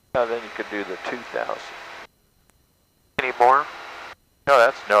 Then you could do the 2,000. Any more? No,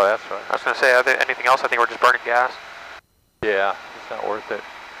 that's fine. I was going to say, anything else? I think we're just burning gas. Yeah, it's not worth it.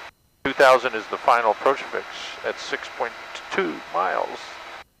 2,000 is the final approach fix at 6.2 miles.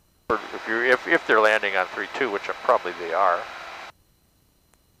 Or if they're landing on 3.2, which probably they are.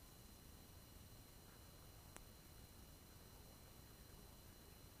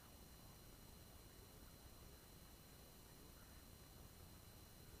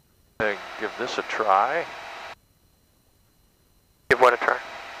 Give this a try. Give what a try?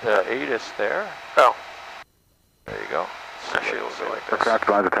 The ATIS there. Oh. There you go. Actually, it'll go like this. Aircraft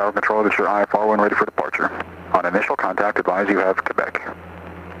advise the tower control that your IFR when ready for departure. On initial contact, advise you have Quebec.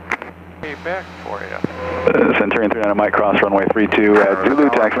 Quebec for you. Centurion 39 Mike cross runway 32 at Zulu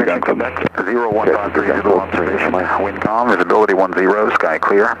taxi gun Quebec 0153 Zulu observation. Wind calm, visibility 10, sky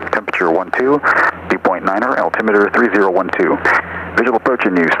clear, temperature 12, dew point 9er, altimeter 3012. Visual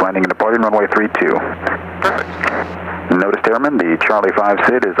approaching use, landing and departing runway 32. Perfect. Notice Airman, the Charlie 5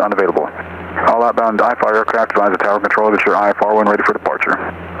 SID is unavailable. All outbound IFR aircraft advise the tower control that your IFR when ready for departure.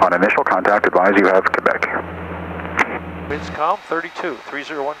 On initial contact, advise you have Quebec. Winds calm 32,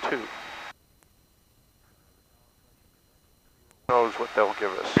 3012. Knows what they'll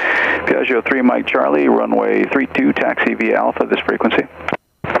give us. Piaggio 3 Mike Charlie, runway 32, taxi via Alpha, this frequency.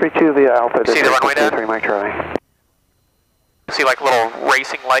 32 via Alpha, this see the runway, Dad? 3 Mike Charlie. See like a little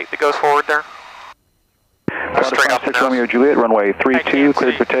racing light that goes forward there? Straight off the nose. Romeo Juliet, runway 32,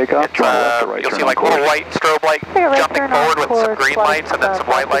 cleared for takeoff. You'll see like little white strobe light jumping forward with some green lights and then some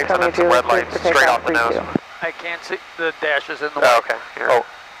white lights and then some red lights straight off the nose. I can't see the dashes in the way. Oh, okay. Oh,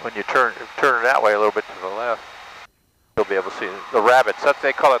 when you turn that way a little bit to the left, you'll be able to see the rabbits.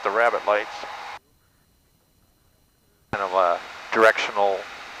 They call it the rabbit lights. Kind of directional,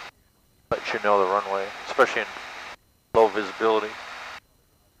 let you know the runway, especially in low visibility.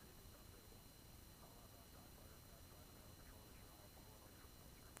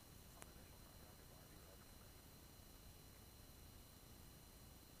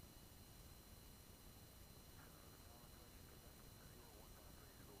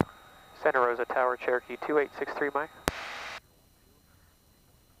 Santa Rosa Tower, Cherokee 2863, Mike.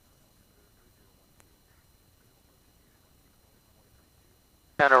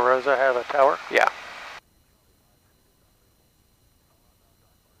 Santa Rosa have a tower? Yeah.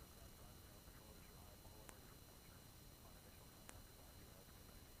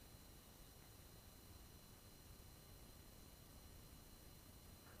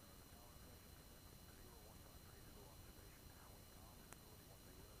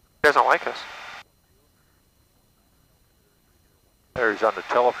 He doesn't like us. There he's on the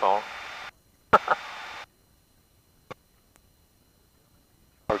telephone.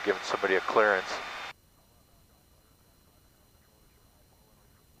 Or giving somebody a clearance.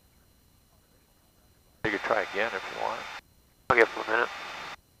 You could try again if you want. I'll give him a minute.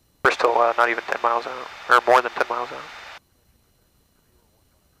 We're still not even 10 miles out, or more than 10 miles out.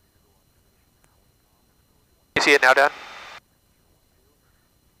 You see it now, Dad?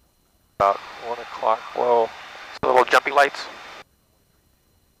 About 1 o'clock. Well, the little jumpy lights.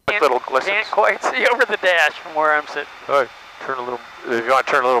 Like little glistens. Can't quite see over the dash from where I'm sitting. all right, turn a little. If you want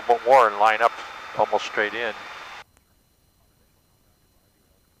to turn a little bit more and line up almost straight in.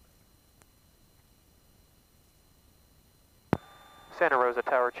 Santa Rosa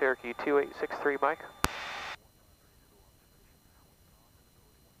Tower, Cherokee 2863, Mike.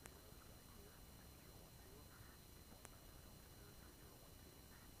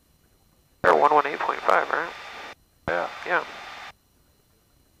 They're 118.5, right? Yeah. Yeah. yeah.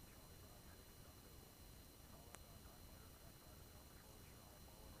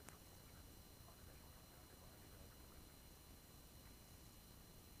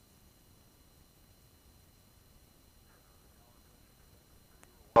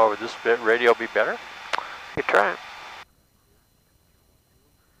 Oh, would this radio be better? You try it.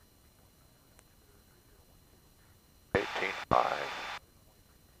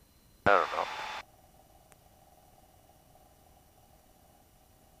 I don't know.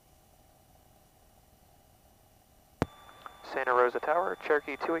 Santa Rosa Tower,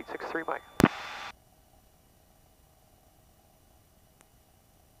 Cherokee 2863 Mike.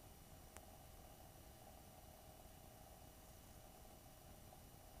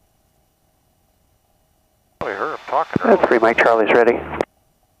 Oh, I heard him talking earlier. 3 Mike Charlie's ready.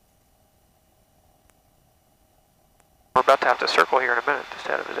 We're about to have to circle here in a minute, just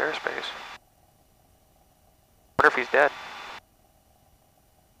out of his airspace. Wonder if he's dead.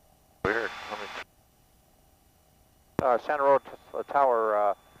 Weird. Santa Rosa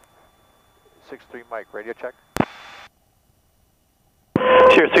Tower, 63 Mike, radio check.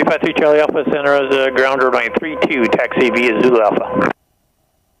 Sierra 353 Charlie Alpha, Santa Rosa, ground runway 32, taxi via Zulu Alpha.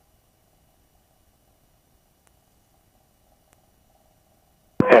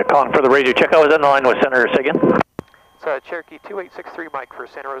 Yeah, calling for the radio check. I was on the line with Senator Sagan. It's Cherokee 2863 Mike for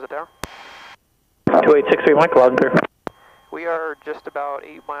Santa Rosa Tower. 2863 Mike, loud and clear. We are just about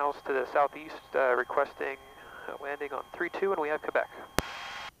 8 miles to the southeast, requesting a landing on 32, and we have Quebec.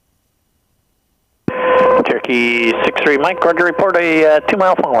 Cherokee 63 Mike, Roger, report a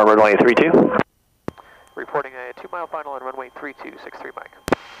 2-mile final on runway 32. Reporting a 2-mile final on runway 32, 63 Mike.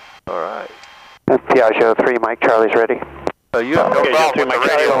 All right. Piaggio 3 Mike Charlie's ready. You have no problem with the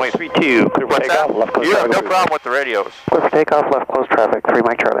radios. Runway 32, clear for takeoff, left close You have traffic. no problem with the radios. Clear for takeoff, left close traffic, 3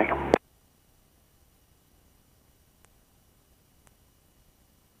 Mike Charlie.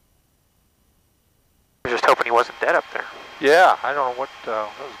 I was just hoping he wasn't dead up there. Yeah, I don't know what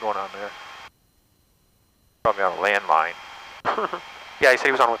was going on there. Probably on a landline. Yeah, he said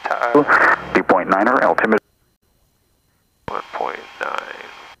he was on with... 2.9er, altimeter. 1.9.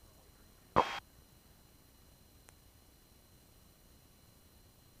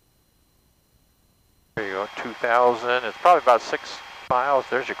 There you go, 2,000. It's probably about 6 miles.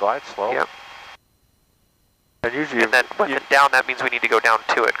 There's your glide slope. Yep. And usually, And then with it down, that means we need to go down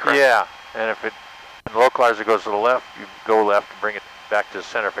to it, correct? yeah. And if it, in the localizer goes to the left, you go left and bring it back to the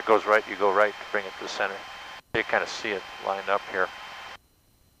center. If it goes right, you go right to bring it to the center. You kind of see it lined up here.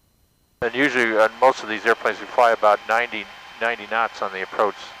 And usually, on most of these airplanes, we fly about 90 knots on the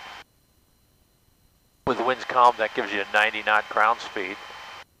approach. With the winds calm, that gives you a 90 knot ground speed.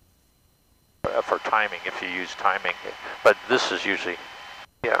 For timing, if you use timing, but this is usually,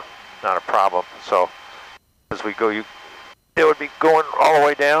 yeah, not a problem. So as we go, it would be going all the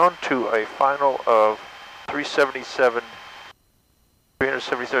way down to a final of 377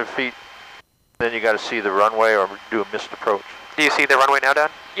 feet. Then you got to see the runway or do a missed approach. Do you see the runway now,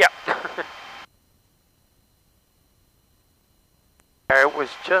 Dad? Yeah. It was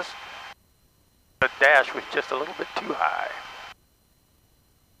just, the dash was just a little bit too high.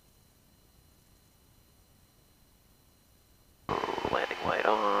 Landing light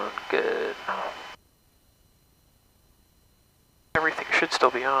on, good. Everything should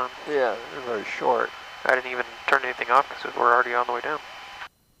still be on. Yeah, they're very short. I didn't even turn anything off because we're already on the way down.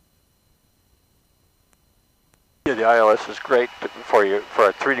 Yeah, the ILS is great for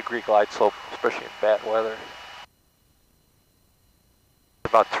a 3-degree glide slope, especially in bad weather.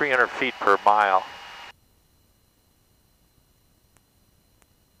 About 300 feet per mile.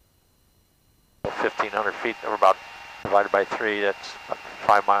 1,500 feet, or about divided by 3, that's about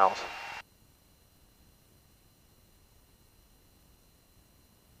 5 miles.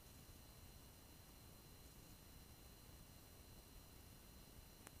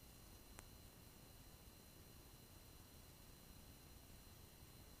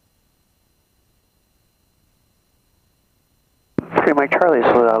 Mike Charlie's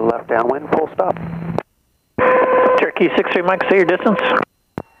left downwind, full stop. Cherokee 63 Mike, say your distance.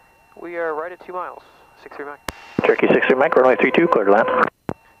 We are right at 2 miles, 63 Mike. Cherokee 63 Mike, runway 32, clear to land.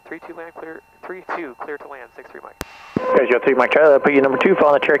 32 land, clear, 32 clear to land, 63 Mike. Guys, you got 3 Mike Charlie, that'll put you number 2,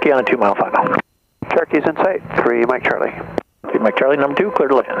 following the Cherokee on a 2-mile final. Cherokee's in sight, 3 Mike Charlie. 3 Mike Charlie, number 2, clear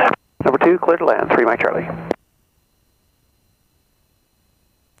to land. Number 2, clear to land, 3 Mike Charlie.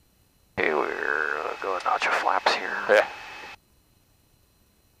 Okay, we're going notch of flaps here. Yeah.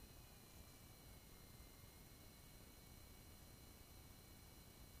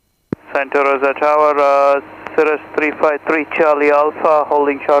 Santa Rosa Tower, Cirrus 353 Charlie Alpha,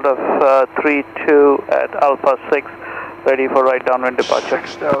 holding short of 32 at Alpha 6, Ready for right downwind departure.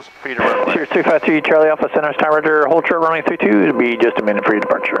 6,000 feet of runway. Sirius 353 Charlie Alpha Center, time Roger, hold short runway 32, it'll be just a minute for your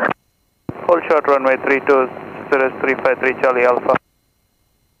departure. Hold short runway 32, Sirius 353 Charlie Alpha.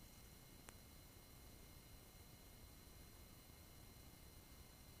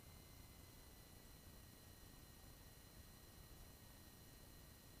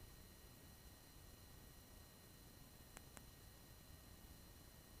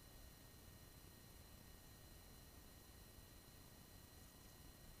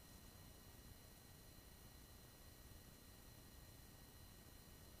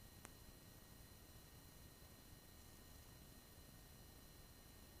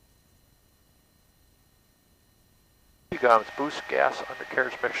 Guns, boost gas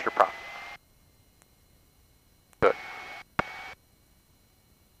undercarriage mixture prop. Good.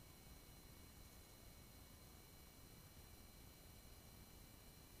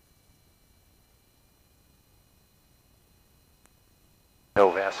 No,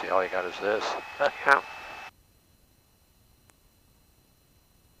 Vassy, all you got is this. Yeah.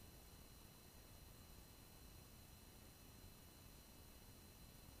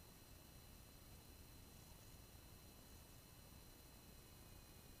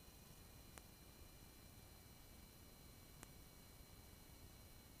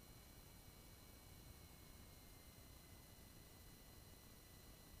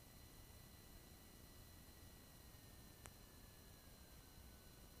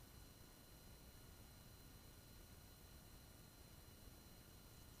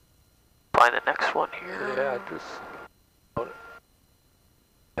 Find the next one here. Yeah, just.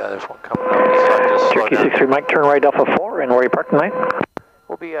 Yeah, there's one coming up. Cherokee 63 Mike, turn right off of 4 and where are you parked tonight?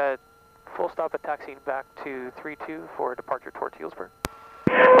 We'll be full stop at taxiing back to 32 for departure towards Healdsburg.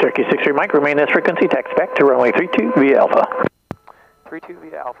 Cherokee 63 Mike, remain this frequency, taxi back to runway 32 via Alpha. 32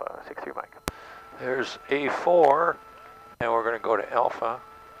 via Alpha, 63 Mike. There's A4, and we're going to go to Alpha.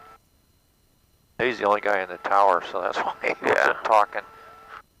 He's the only guy in the tower, so that's why he wasn't talking.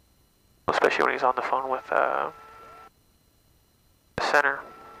 Especially when he's on the phone with the center.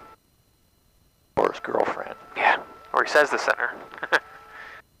 Or his girlfriend. Yeah, or he says the center.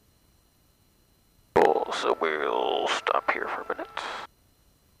 Cool, so we'll stop here for a minute.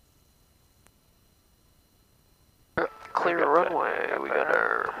 Clear runway, we got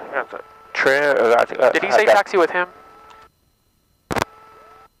our... Did he say taxi with him?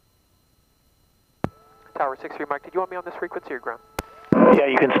 Tower 63 Mike, did you want me on this frequency or ground? Yeah,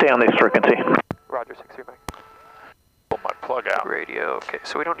 you can stay on this frequency. Roger, 63 Mike. Pull my plug out. Radio, okay,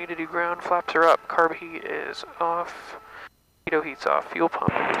 so we don't need to do ground. Flaps are up, carb heat is off, pitot heat's off, fuel pump.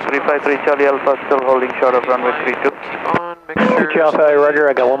 353 Charlie Alpha, still holding short of runway 32. Keep on, make sure. Charlie Alpha, Roger,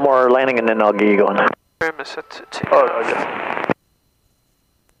 I got one more landing and then I'll get you going. Trim is set to take Oh, off. Roger.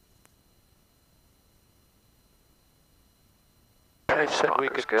 I said we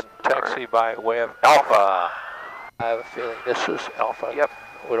could good. taxi by way of Alpha. I have a feeling this is Alpha. Yep.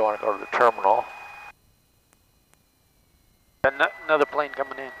 We don't want to go to the terminal. Another plane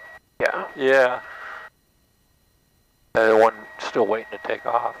coming in. Yeah. Yeah. The one still waiting to take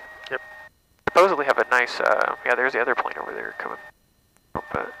off. Yep. Supposedly have a nice, yeah, there's the other plane over there coming.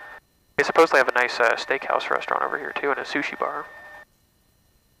 But they supposedly have a nice steakhouse restaurant over here too, and a sushi bar.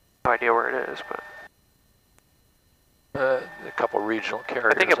 No idea where it is, but a couple regional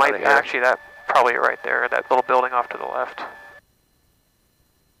carriers. I think it might be actually that probably right there, that little building off to the left.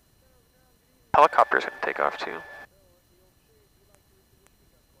 Helicopter's gonna take off too.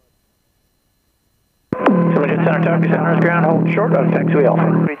 Center Talk, Center's ground, hold short on taxiway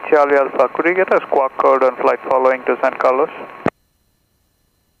Alpha. 3 Charlie Alpha, could you get a squawk code on flight following to San Carlos?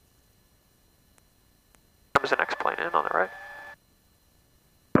 There's the next plane in on the right.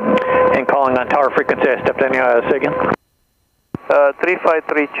 And calling on tower frequency, I stepped in, say again.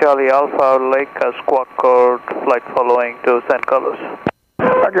 353 Charlie Alpha, Lake, squawk code, flight following to San Carlos.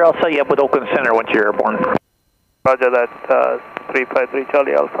 Roger, I'll set you up with Oakland Center once you're airborne. Roger that, 353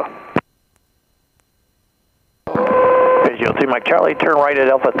 Charlie Alpha. Visual 2 Mike Charlie, turn right at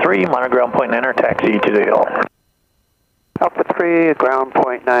Alpha 3, monitor ground point 9er, taxi to the hill. Alpha 3, ground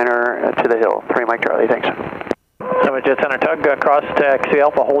point 9er to the hill. 3 Mike Charlie, thanks. Jet Center Tug, cross taxi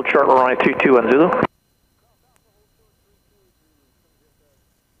Alpha, hold short runway 22 on Zulu.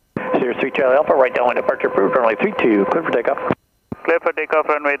 Sirius 3 Charlie Alpha, right downwind departure approved, runway 32, clear for takeoff. Clear for takeoff,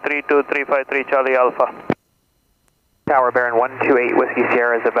 runway 32, 353 Charlie Alpha. Tower Baron 128 Whiskey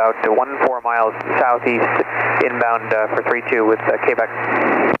Sierra is about 14 miles southeast inbound for 32 with Quebec.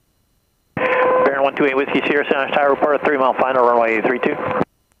 Baron 128 Whiskey Sierra, Center Tower, report a 3 mile final, runway 32.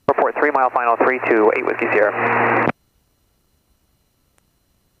 Report 3 mile final 328 Whiskey Sierra. Is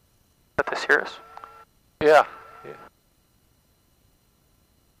that the Cirrus? Yeah.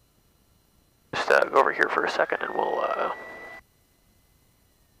 here for a second and we'll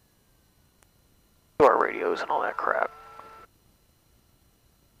do our radios and all that crap.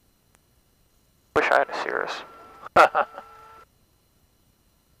 Wish I had a Cirrus.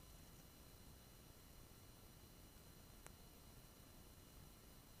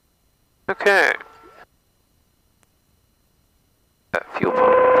 Okay. Fuel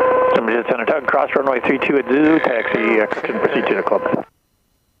pump. Somebody Center Tug, cross runway 32 at Zulu, taxi, Exton, proceed to the club.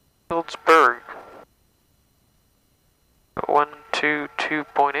 Healdsburg.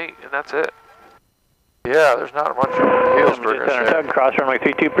 122.8, and that's it. Yeah, there's not much of Healdsburg. Center Tug, cross runway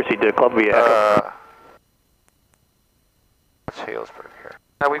 32, proceed to the club via Echo. What's Healdsburg here?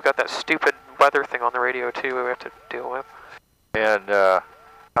 Now we've got that stupid weather thing on the radio too we have to deal with. And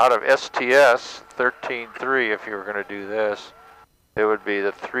out of STS 13.3, if you were going to do this, it would be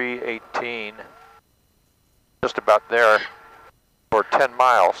the 318, just about there, for 10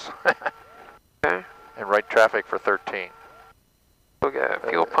 miles. Okay. And right traffic for 13. We'll get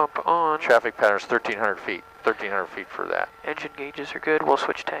fuel pump on. Traffic patterns 1,300 feet. 1,300 feet for that. Engine gauges are good. We'll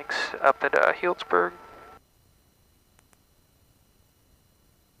switch tanks up at Healdsburg.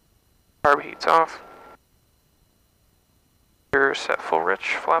 Carb heat's off. You're set full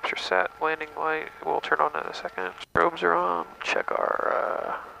rich. Flaps are set. Landing light will turn on in a second. Strobes are on. Check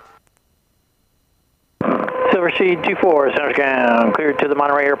our Silver Sea 24, center scan, cleared to the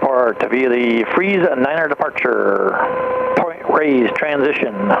Monterey Airport via the Freeze 9er departure. Point raised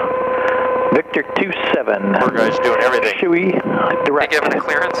transition. Victor 27. Poor guy's doing everything. Shui, direct. They give him the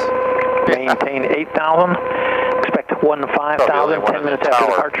clearance. Maintain 8,000. Expect 15,000, 10 minutes after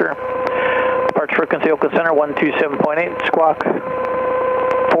departure. Departure frequency Oakland Center 127.8, squawk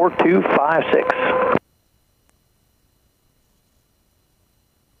 4256.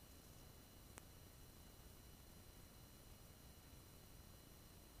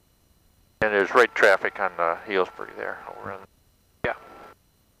 And there's right traffic on Healdsburg there. Over in, yeah.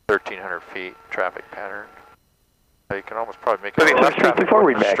 1,300 feet traffic pattern. So you can almost probably make it Maybe left traffic before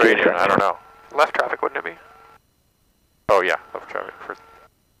we back straight in. I don't know. Left traffic, wouldn't it be? Oh yeah, left traffic for.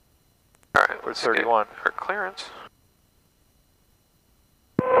 All right, let's 31 for clearance.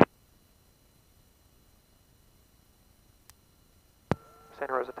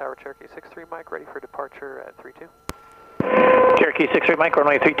 Santa Rosa Tower, Cherokee 63, Mike, ready for departure at 32. Cherokee 63, Mike,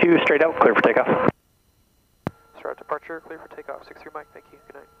 runway 32, straight out, clear for takeoff. Start departure, clear for takeoff, 63, Mike, thank you,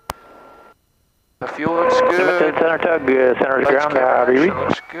 good night. The fuel looks good. Center Tug, center ground, how do you read?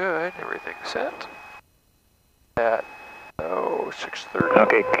 Looks good. Everything's set. At 6:30.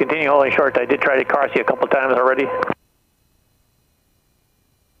 Okay, continue holding short. I did try to cross you a couple times already.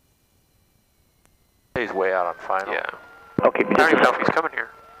 He's way out on final. Yeah. Okay, I don't even know if he's coming here.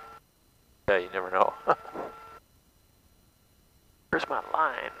 Yeah, you never know. Where's my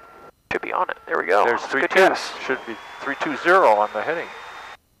line? Should be on it. There we go. There's 32. Should be 320 on the heading.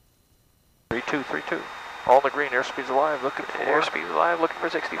 3232. All in the green. Airspeed's alive. Looking for. Airspeed's alive. Looking for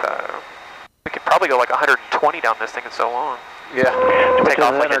 65. We could probably go like 120 down this thing. It's so long. Yeah. Take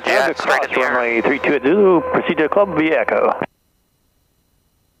off like a jet straight in the air. Runway 32 at Zulu. Proceed to the club via Echo.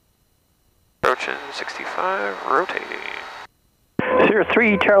 Approaching 65. Rotating. Sierra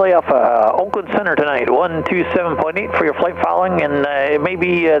 3, Charlie Alpha, Oakland Center tonight, 127.8 for your flight following, and it may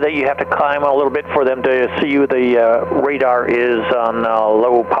be that you have to climb a little bit for them to see you. The radar is on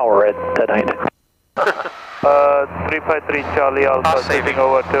low power at tonight. 353 Charlie Alpha, taking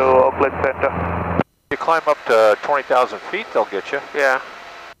over to Oakland Center. You climb up to 20,000 feet, they'll get you. Yeah.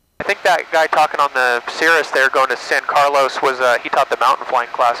 I think that guy talking on the Cirrus there going to San Carlos was, he taught the mountain flying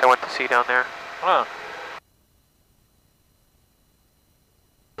class I went to see down there. Huh.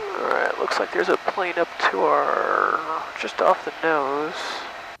 Alright, looks like there's a plane up to our, just off the nose.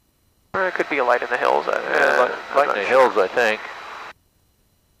 Or it could be a light in the hills. Yeah, light in the hills, I think.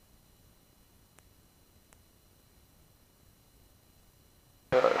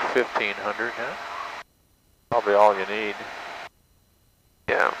 Uh, 1,500, huh? Probably all you need.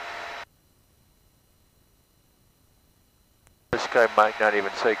 Yeah. This guy might not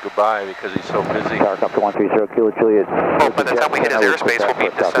even say goodbye because he's so busy. Helicopter 130 Kilo Juliet. Oh, by the time we hit his airspace, we'll be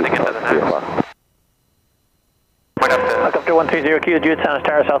descending into the next. Might have to... Helicopter 130 Kilo Juliet, Santa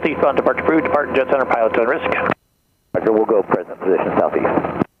Star, southeastbound, departure approved, depart Jet Center, pilots on risk. Roger, we'll go present position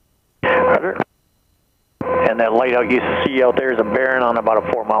southeast. Roger. And that light out you see out there is a Baron on about a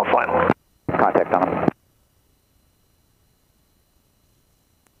 4-mile final. Contact on him.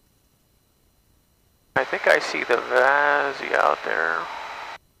 I think I see the Vazzy out there.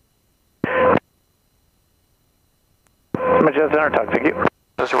 Jet Center, talk, thank you.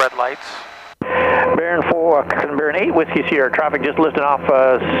 Those red lights? Baron Baron 4, Baron 8, Whiskey Sierra. Traffic just lifting off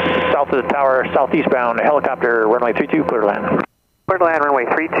south of the tower, southeastbound. Helicopter, runway 32, clear to land. Clear to land, runway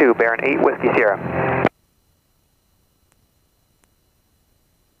 32, Baron 8, Whiskey Sierra.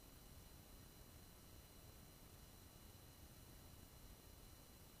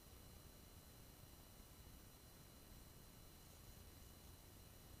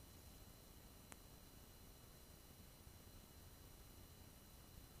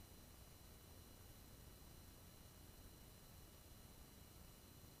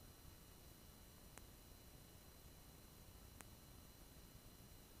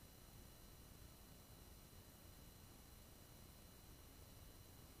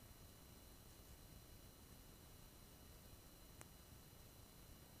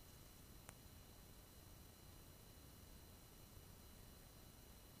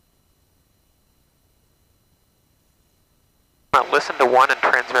 Listen to 1 and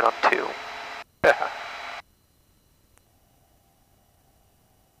transmit on 2.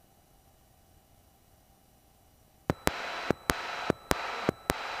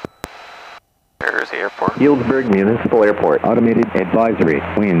 There's the airport. Healdsburg Municipal Airport. Automated advisory.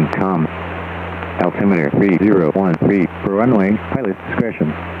 Wind calm. Altimeter 3013 for runway. Pilot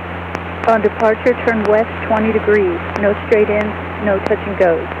discretion. On departure, turn west 20 degrees. No straight ins, no touch and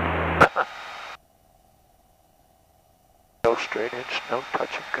goes. No straight inch, no touch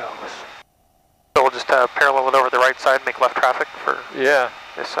and goes. So we'll just parallel it over the right side, make left traffic for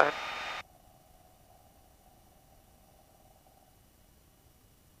this side.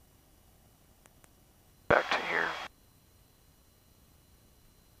 Back to here.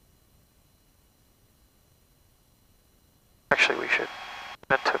 Actually, we should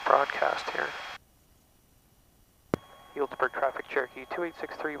meant to broadcast here. Healdsburg traffic, Cherokee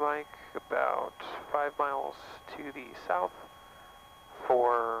 2863 Mike, about 5 miles to the south.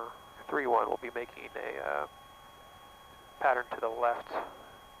 431 will be making a pattern to the left,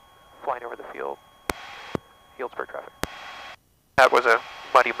 flying over the field. Healdsburg traffic. That was a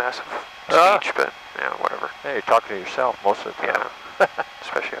muddy mess of speech, but yeah, whatever. Hey, you're talking to yourself most of the time. Yeah,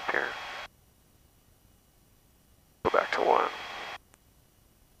 especially up here. Go back to 1.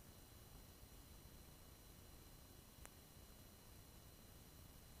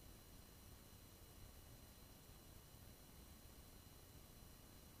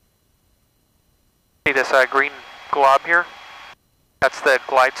 See this green glob here? That's the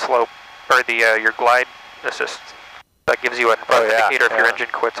glide slope, or the your glide assist. That gives you an indicator if your engine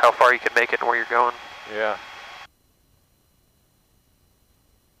quits, how far you can make it and where you're going. Yeah.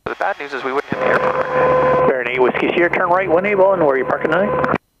 The bad news is we wouldn't hit the airport. Baron 8, Whiskey Sierra, turn right 1 able, and where are you parking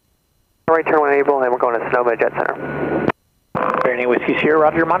tonight? Right turn 1 able, and we're going to Sonoma Jet Center. Baron 8, Whiskey Sierra,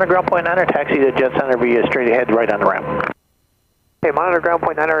 roger, monitor ground point 9, taxi to Jet Center via straight ahead right on the ramp. Okay, monitor ground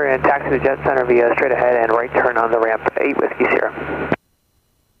point 9 and taxi to Jet Center via straight ahead and right turn on the ramp, 8 Whiskey Sierra.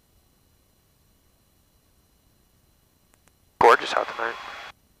 Gorgeous out tonight.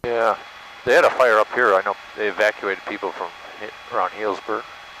 Yeah, they had a fire up here. I know they evacuated people from around Healdsburg.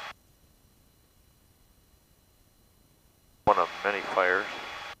 One of many fires.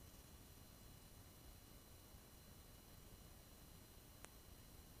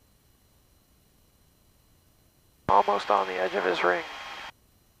 Almost on the edge of his ring.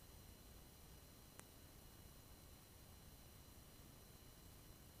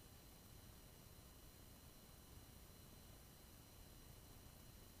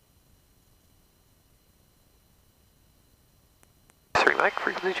 Mike,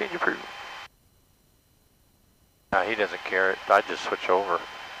 frequency change approved. Nah, he doesn't care. I just switch over.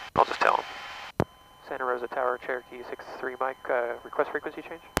 I'll just tell him. Santa Rosa Tower, Cherokee 63 Mike, request frequency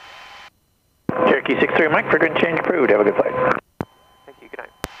change. Cherokee 63 Mike, frequency change approved. Have a good flight. Thank you, good night.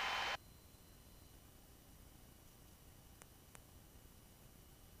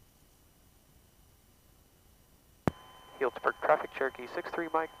 Healdsburg traffic, Cherokee 63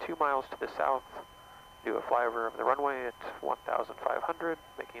 Mike, 2 miles to the south. Do a flyover of the runway at 1,500,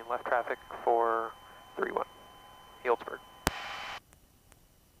 making left traffic for 31. Healdsburg.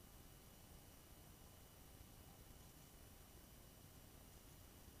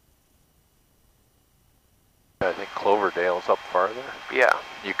 I think Cloverdale's up farther. Yeah,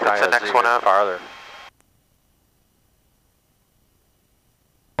 you kind of the next one up. Farther.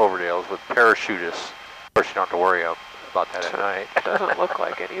 Cloverdale's with parachutists. Of course, you don't have to worry about that at night. It doesn't look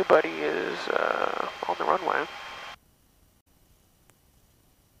like anybody is on the runway.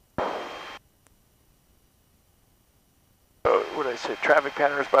 What did I say? Traffic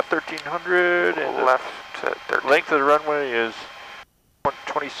pattern is about 1,300, and left at 13. Length of the runway is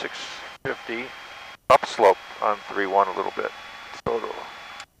 2650. Upslope on 31 a little bit. So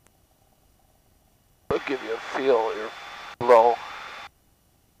give you a feel. You're low.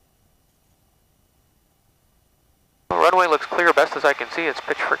 The runway looks clear, best as I can see. It's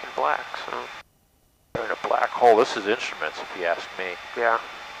pitch freaking black, so. You're in a black hole. This is instruments, if you ask me. Yeah.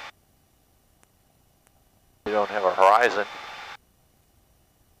 You don't have a horizon.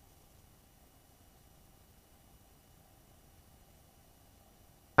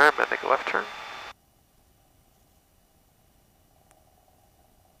 Alright, I'm gonna make a left turn.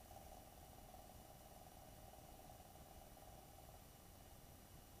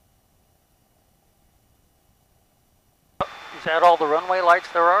 Is that all the runway lights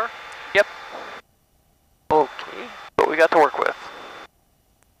there are? Yep. Okay. What we got to work with.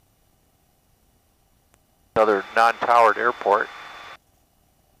 Another non-towered airport.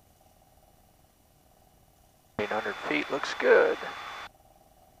 800 feet looks good.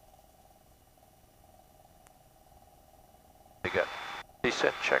 They got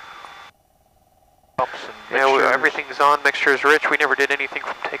descent check. Pumps and mixtures. Yeah, everything's on, mixture's rich. We never did anything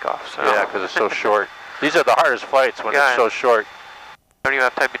from takeoff, so. Yeah, because it's so short. These are the hardest flights when it's so short. Don't even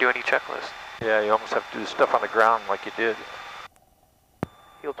have time to do any checklist. Yeah, you almost have to do stuff on the ground like you did.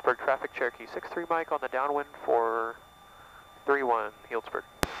 Healdsburg traffic, Cherokee 6-3 Mike on the downwind for 3-1, Healdsburg.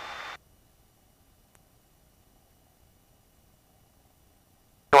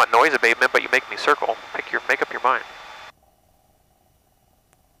 You want noise abatement, but you make me circle. Make up your mind.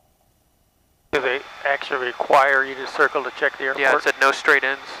 Do they actually require you to circle to check the airport? Yeah, it said no straight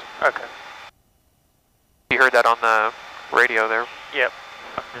ins. Okay. You heard that on the radio there? Yep.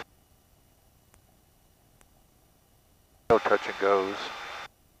 No touch and goes.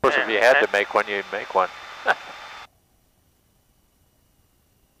 Of course, if you had to make one, you'd make one.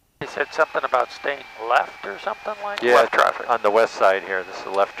 He said something about staying left or something like that? Yeah, left traffic. On the west side here, this is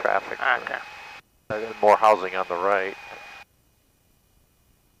left traffic. Okay. More housing on the right.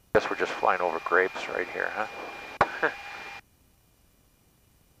 Guess we're just flying over grapes right here, huh?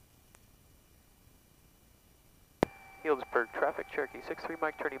 Healdsburg traffic, Cherokee 6-3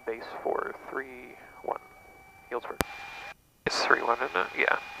 Mike turning base for 3-1. Healdsburg. It's 3-1, isn't it?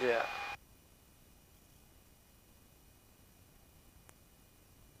 Yeah. Yeah.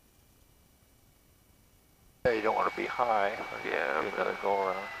 Yeah, you don't want to be high. Yeah. Do another go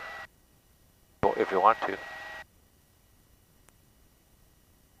around. Well, if you want to.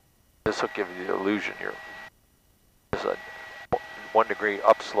 This will give you the illusion there's a 1 degree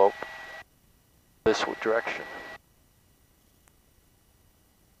upslope this direction.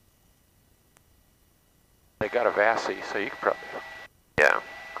 They got a VASI, so you can probably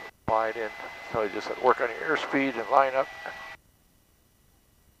glide in. So you just work on your airspeed and line up.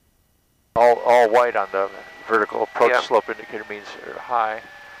 All white on the vertical approach slope indicator means you're high.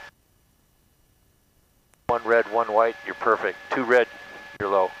 1 red, 1 white, you're perfect. 2 red, you're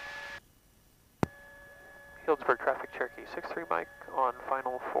low. Healdsburg traffic, Cherokee 6-3 Mike on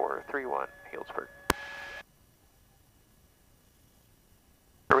final for 3-1, Healdsburg.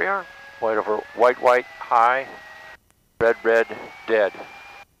 Here we are. White over white, white, high, red, red, dead.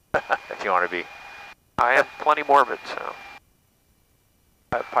 If you want to be. I am plenty morbid, so.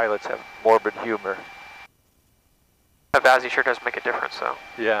 Pilots have morbid humor. That VASI sure does make a difference, though.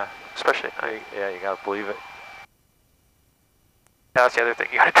 Yeah. Especially at night. Yeah, you gotta believe it. Yeah, that's the other thing.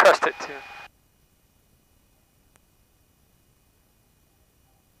 You gotta trust it, too.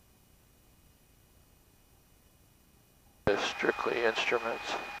 It's strictly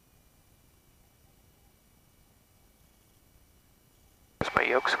instruments. There's my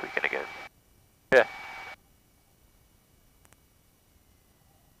yoke squeaking again. Yeah.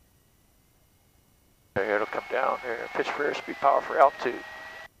 Okay, it'll come down here. Pitch for airspeed, power for altitude.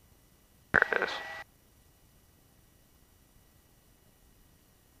 There it is.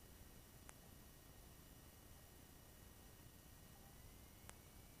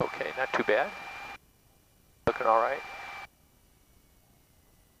 Okay, not too bad. Looking all right.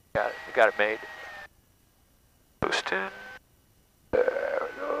 Got it made. Boost in. There we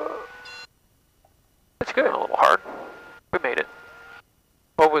go. That's good. A little hard. We made it.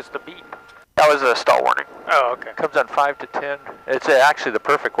 What was the beep? That was a stall warning. Oh, okay. Comes on 5 to 10. It's actually the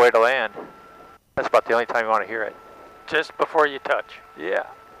perfect way to land. That's about the only time you want to hear it. Just before you touch. Yeah.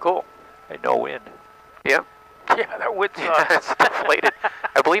 Cool. And no wind. Yep. Yeah, that would suck. It's deflated.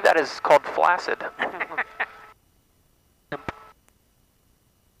 I believe that is called flaccid.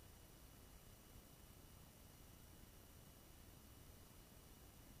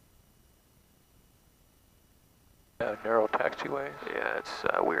 Narrow taxiways. Yeah, it's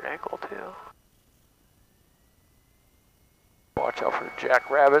a weird angle too. Watch out for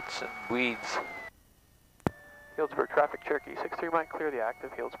jackrabbits and weeds. Healdsburg traffic, Cherokee 6-3 Mike, clear the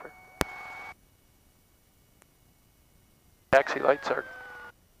active, Healdsburg. Taxi lights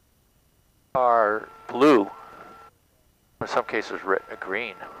are blue. In some cases,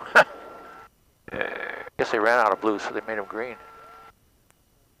 green. I guess they ran out of blue, so they made them green.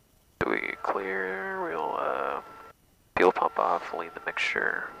 Do we clear? We'll fuel pump off, lead the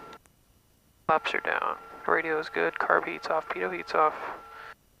mixture. Flaps are down. Radio is good. Carb heat's off. Pitot heat's off.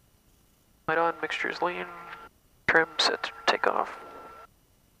 Light on. Mixture's lean. Trim set to take off.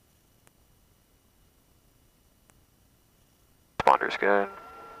 Sponder's good.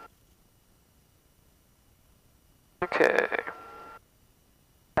 Okay.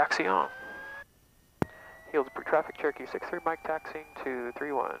 Taxi on. Healdsburg traffic, Cherokee 63, Mike taxiing to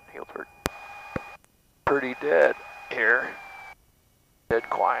 31, Healdsburg. Pretty dead here. Dead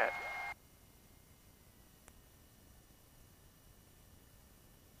quiet.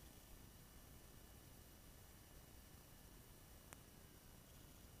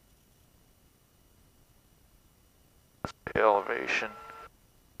 Elevation.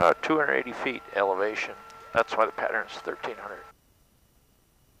 280 feet elevation. That's why the pattern's 1300.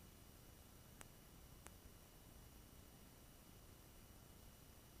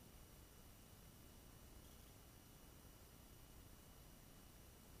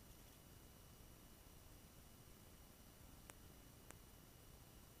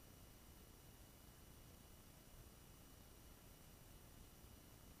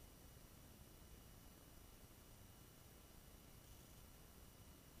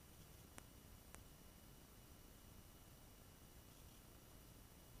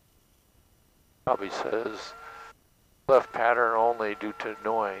 Probably says left pattern only due to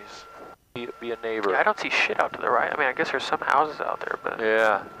noise. Be a neighbor. Yeah, I don't see shit out to the right. I mean, I guess there's some houses out there, but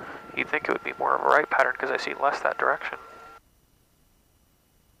yeah, you'd think it would be more of a right pattern because I see less that direction.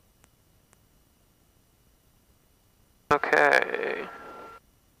 Okay.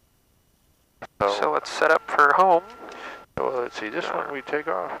 So let's set up for home. So let's see, this one we take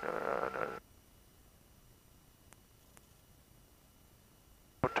off.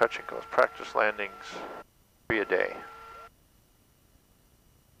 No touch and goes. Practice landings 3 a day.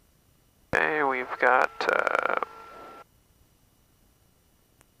 Okay, we've got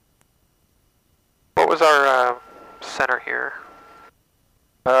what was our center here?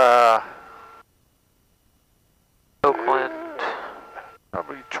 Oakland.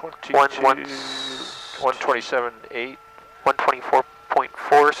 Probably 127.8.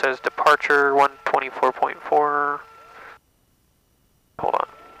 124.4 says departure. 124.4. Hold on.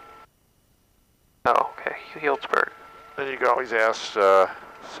 Oh, okay. Healdsburg. Then you can always ask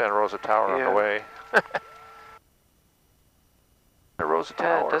Santa Rosa Tower on the way. Santa Rosa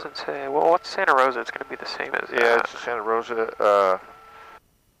Tower. It doesn't say. Well, what's Santa Rosa? It's going to be the same as. Yeah, it's Santa Rosa.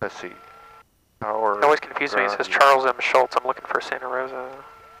 Let's see. Tower. It always confuses me. It says Charles M. Schultz. I'm looking for Santa Rosa.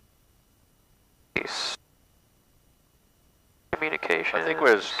 East. Communication. I think it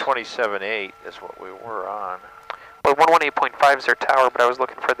was 27.8 is what we were on. Well, 118.5 is their tower, but I was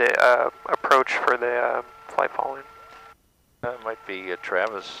looking for the approach for the flight following. That might be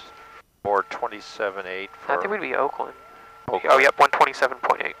Travis, or 27.8 for... I think we'd be Oakland. Oakland. Oh, yep,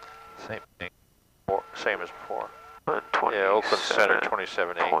 127.8. Same thing. Same as before. 127. Yeah, Oakland Center,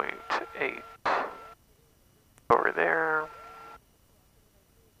 27.8. 0.8. Over there.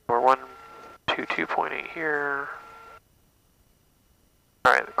 We're 122.8 here.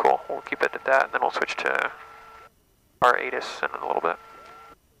 Alright, cool. We'll keep it at that, and then we'll switch to our ATIS in a little bit.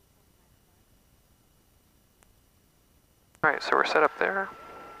 Alright, so we're set up there.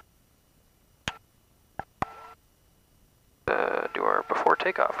 Do our before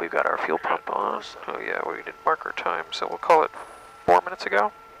takeoff. We've got our fuel pump on. Oh yeah, we didn't mark our time, so we'll call it 4 minutes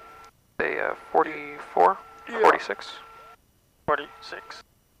ago. Say 44? Yeah. 46? 46.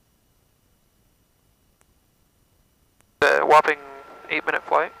 Whopping 8-minute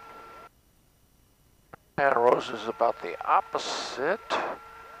flight. Santa Rosa is about the opposite.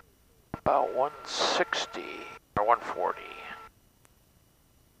 About 160 or 140.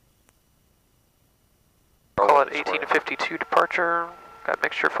 Call it 1852 departure. Got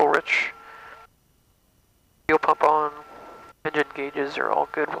mixture full rich. Fuel pump on. Engine gauges are all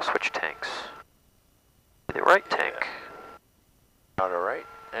good. We'll switch tanks. The right tank. On the right?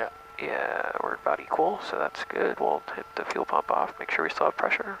 Yeah. Yeah, we're about equal, so that's good. We'll hit the fuel pump off. Make sure we still have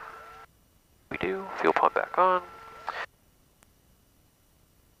pressure. We do. Fuel pump back on.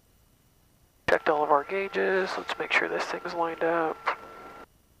 Checked all of our gauges. Let's make sure this thing's lined up.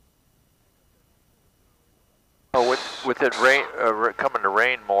 Oh, with it rain coming to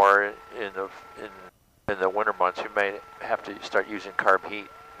rain more in the winter months, you may have to start using carb heat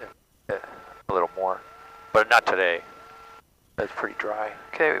a little more, but not today. That's pretty dry.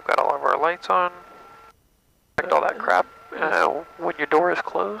 Okay, we've got all of our lights on. Checked all that crap, and When your door is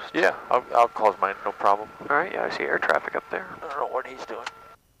closed? Yeah, I'll close mine, no problem. Alright, yeah, I see air traffic up there. I don't know what he's doing.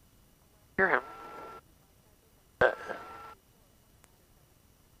 Hear him.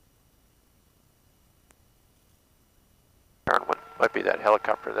 Might be that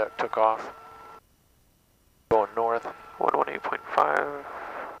helicopter that took off. Going north. 118.5,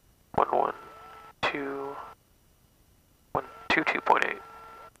 112, 122.8.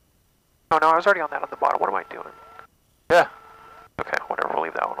 Oh no, I was already on that on the bottom. What am I doing? Yeah. Okay, whatever, we'll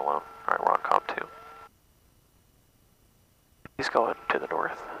leave that one alone. Alright, we're on COM 2. He's going to the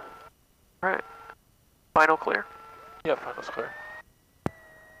north. Alright. Final clear? Yeah, final's clear.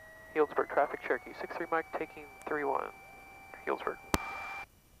 Healdsburg traffic, Cherokee 63 Mike taking 31. Healdsburg.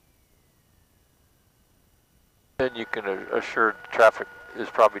 Then you can assure traffic is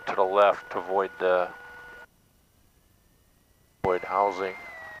probably to the left to avoid housing.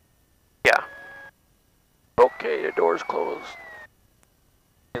 Yeah. Okay, the door's closed.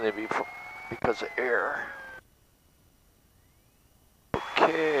 And they be because of air.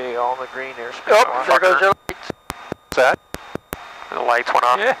 Okay, all the green airspace. Oh, there goes your lights. What's that? The lights went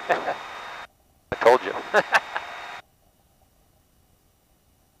off. Yeah. I told you.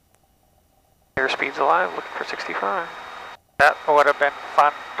 Airspeed's alive, looking for 65. That would have been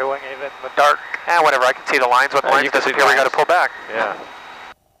fun doing it in the dark. Whatever, I can see the lines. When the lines disappear, we got to pull back. Yeah.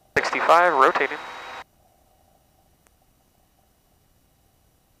 65, rotating.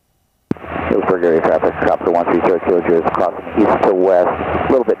 Healdsburg area traffic, copter 13 Kilo is crossing east to west, a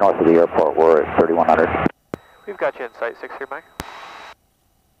little bit north of the airport. We're at 3100. We've got you in sight, 63 Mike.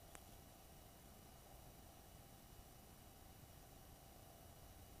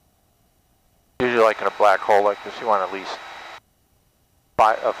 Usually like in a black hole like this, you want at least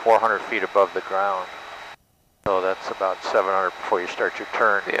 400 feet above the ground. So that's about 700 before you start your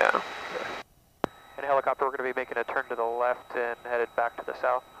turn. Yeah. In helicopter, we're going to be making a turn to the left and headed back to the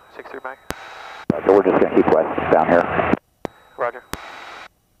south, 63 Mike. So we're just going to keep west down here. Roger.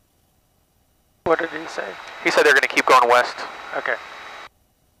 What did he say? He said they're going to keep going west. Okay.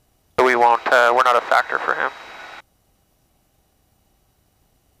 So we won't, we're not a factor for him.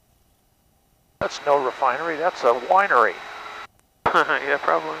 That's no refinery, that's a winery. Yeah,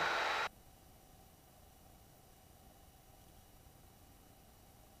 probably.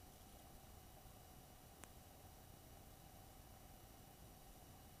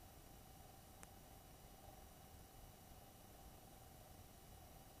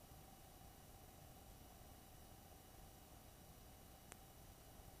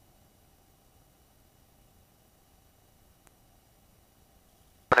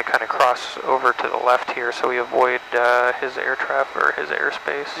 I'm going to kind of cross over to the left here so we avoid his air traffic or his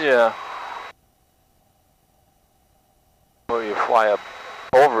airspace. Yeah. Or you fly up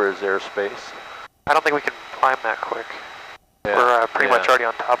over his airspace. I don't think we can climb that quick. Yeah. We're pretty much already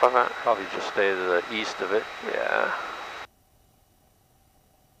on top of it. Probably just stay to the east of it. Yeah.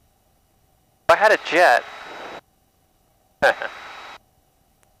 If I had a jet.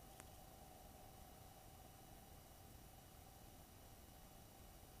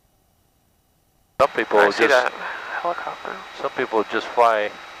 Some people I just see that helicopter. Some people just fly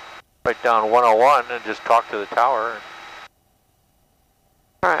right down 101 and just talk to the tower.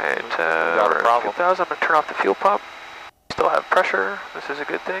 Alright, we're at 2000. I'm going to turn off the fuel pump. Still have pressure. This is a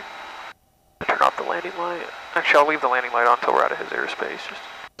good thing. Turn off the landing light. Actually, I'll leave the landing light on until we're out of his airspace.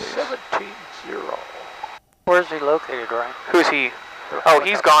 Just 17-0. Where's he located, Ryan? Who's he? Oh,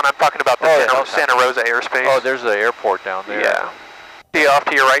 he's gone. I'm talking about the Santa Rosa airspace. Oh, there's the airport down there. Yeah. See off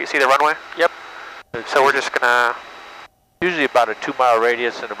to your right? See the runway? Yep. So we're just gonna... Usually about a 2-mile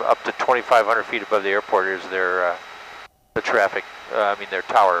radius and up to 2,500 feet above the airport is their the traffic. Their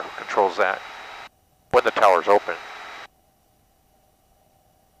tower controls that when the tower's open.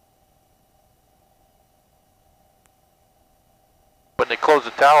 When they close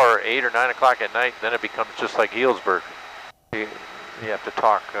the tower 8 or 9 o'clock at night, then it becomes just like Healdsburg. You have to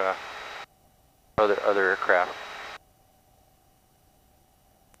talk other aircraft.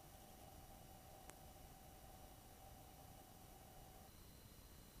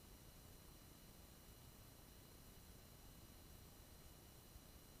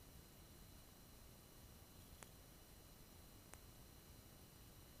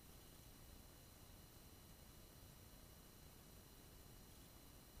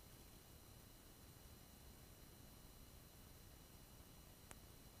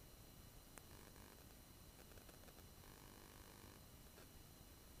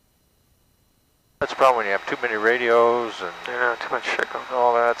 That's the problem when you have too many radios and too much shit going on.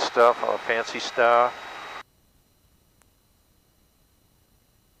 All that stuff, all the fancy stuff.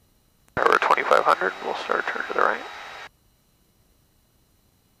 We're 2500. We'll start turn to the right.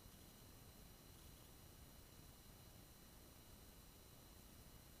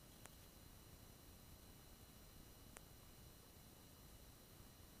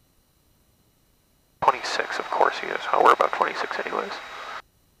 26, of course he is. Oh, we're about 26 anyways.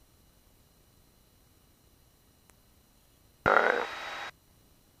 Alright.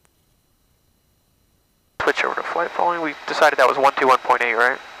 Switch over to flight following. We decided that was 121.8,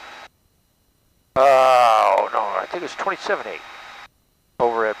 right? Oh, no, I think it's 27.8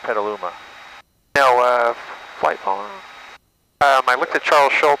 over at Petaluma. No, flight following. I looked at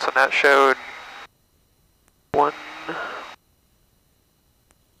Charles Schultz and that showed I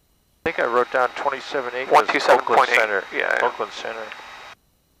think I wrote down 27.8. 127.8. Center. Yeah. Oakland Center.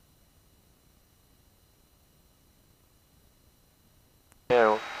 You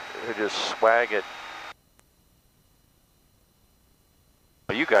know, you just swag it.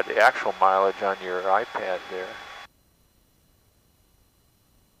 Well, you got the actual mileage on your iPad there.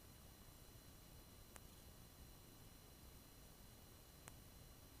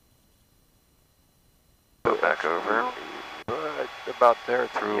 Go back over. About there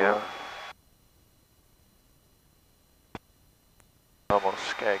through almost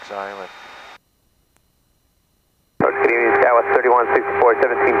Skaggs Island. Good evening, Southwest 3164,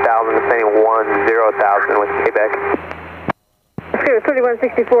 17,000, descending 10,000 with Quebec. Okay,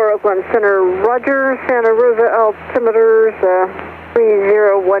 3164 Oakland Center, Roger, Santa Rosa altimeters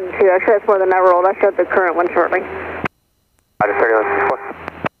 3012. Actually, that's more than that rolled. I showed the current one shortly. Roger, 3164.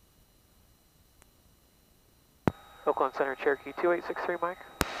 Oakland Center, Cherokee 2863, Mike.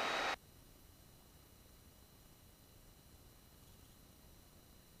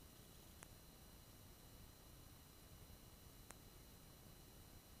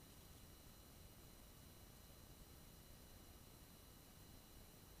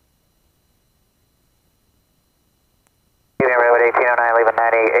 Redwood 1809, leaving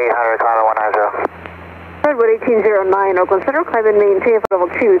 9800, climb 190. Redwood 1809, Oakland Center, climb and maintain level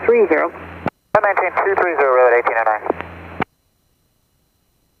 230. Maintain 230, Redwood 1809.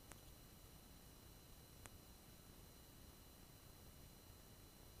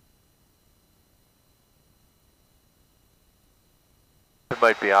 It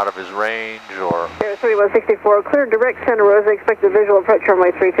might be out of his range or... 3164, clear direct Santa Rosa, expected visual approach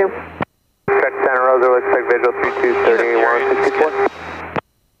runway 32. Direct Santa Rosa, we'll expect visual 32, 3164.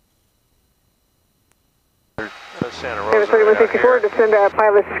 Santa Rosa. 3164, descend at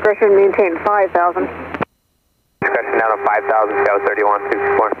pilot's discretion, maintain 5,000. Discretion down to 5,000, Scout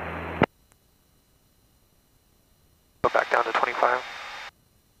 3164. Go back down to 25.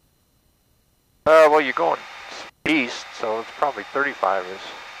 Well, you're going east, so it's probably 35 is...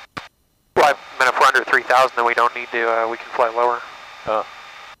 Well, I meant if we're under 3,000, then we don't need to, we can fly lower.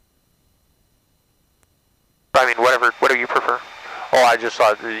 I mean, whatever you prefer. Oh, I just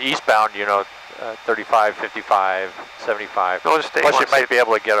saw the eastbound, you know, 35, 55, 75. No, just stay. Plus, you might be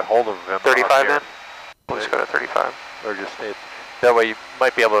able to get a hold of him. 35 then? We'll just go to 35. Or just stay. That way, you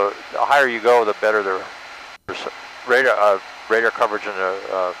might be able to. The higher you go, the better the radar coverage and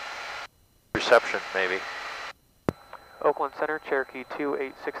the reception, maybe. Oakland Center, Cherokee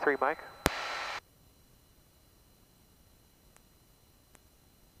 2863, Mike.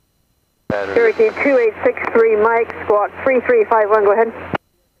 Cherokee 2863, Mike, squawk 3351, go ahead.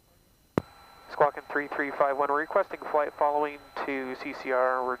 Squawking 3351, we're requesting flight following to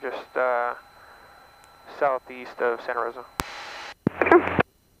CCR. We're just southeast of Santa Rosa. Sure.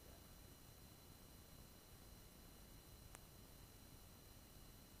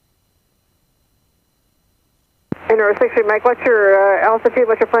 Inner 60, Mike, what's your altitude?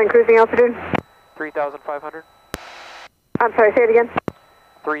 What's your plane cruising altitude? 3,500. I'm sorry, say it again.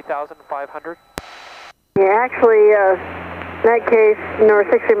 3,500. Yeah, actually, in that case, North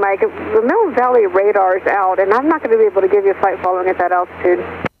 60, Mike, the Mill Valley radar's out, and I'm not going to be able to give you a flight following at that altitude.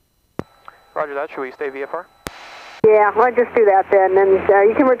 Roger that. Should we stay VFR? Yeah, well, just do that then, and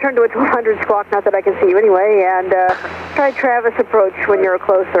you can return to a 1200 squawk, not that I can see you anyway, and try Travis approach when you're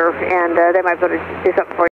closer, and they might be able to do something for you.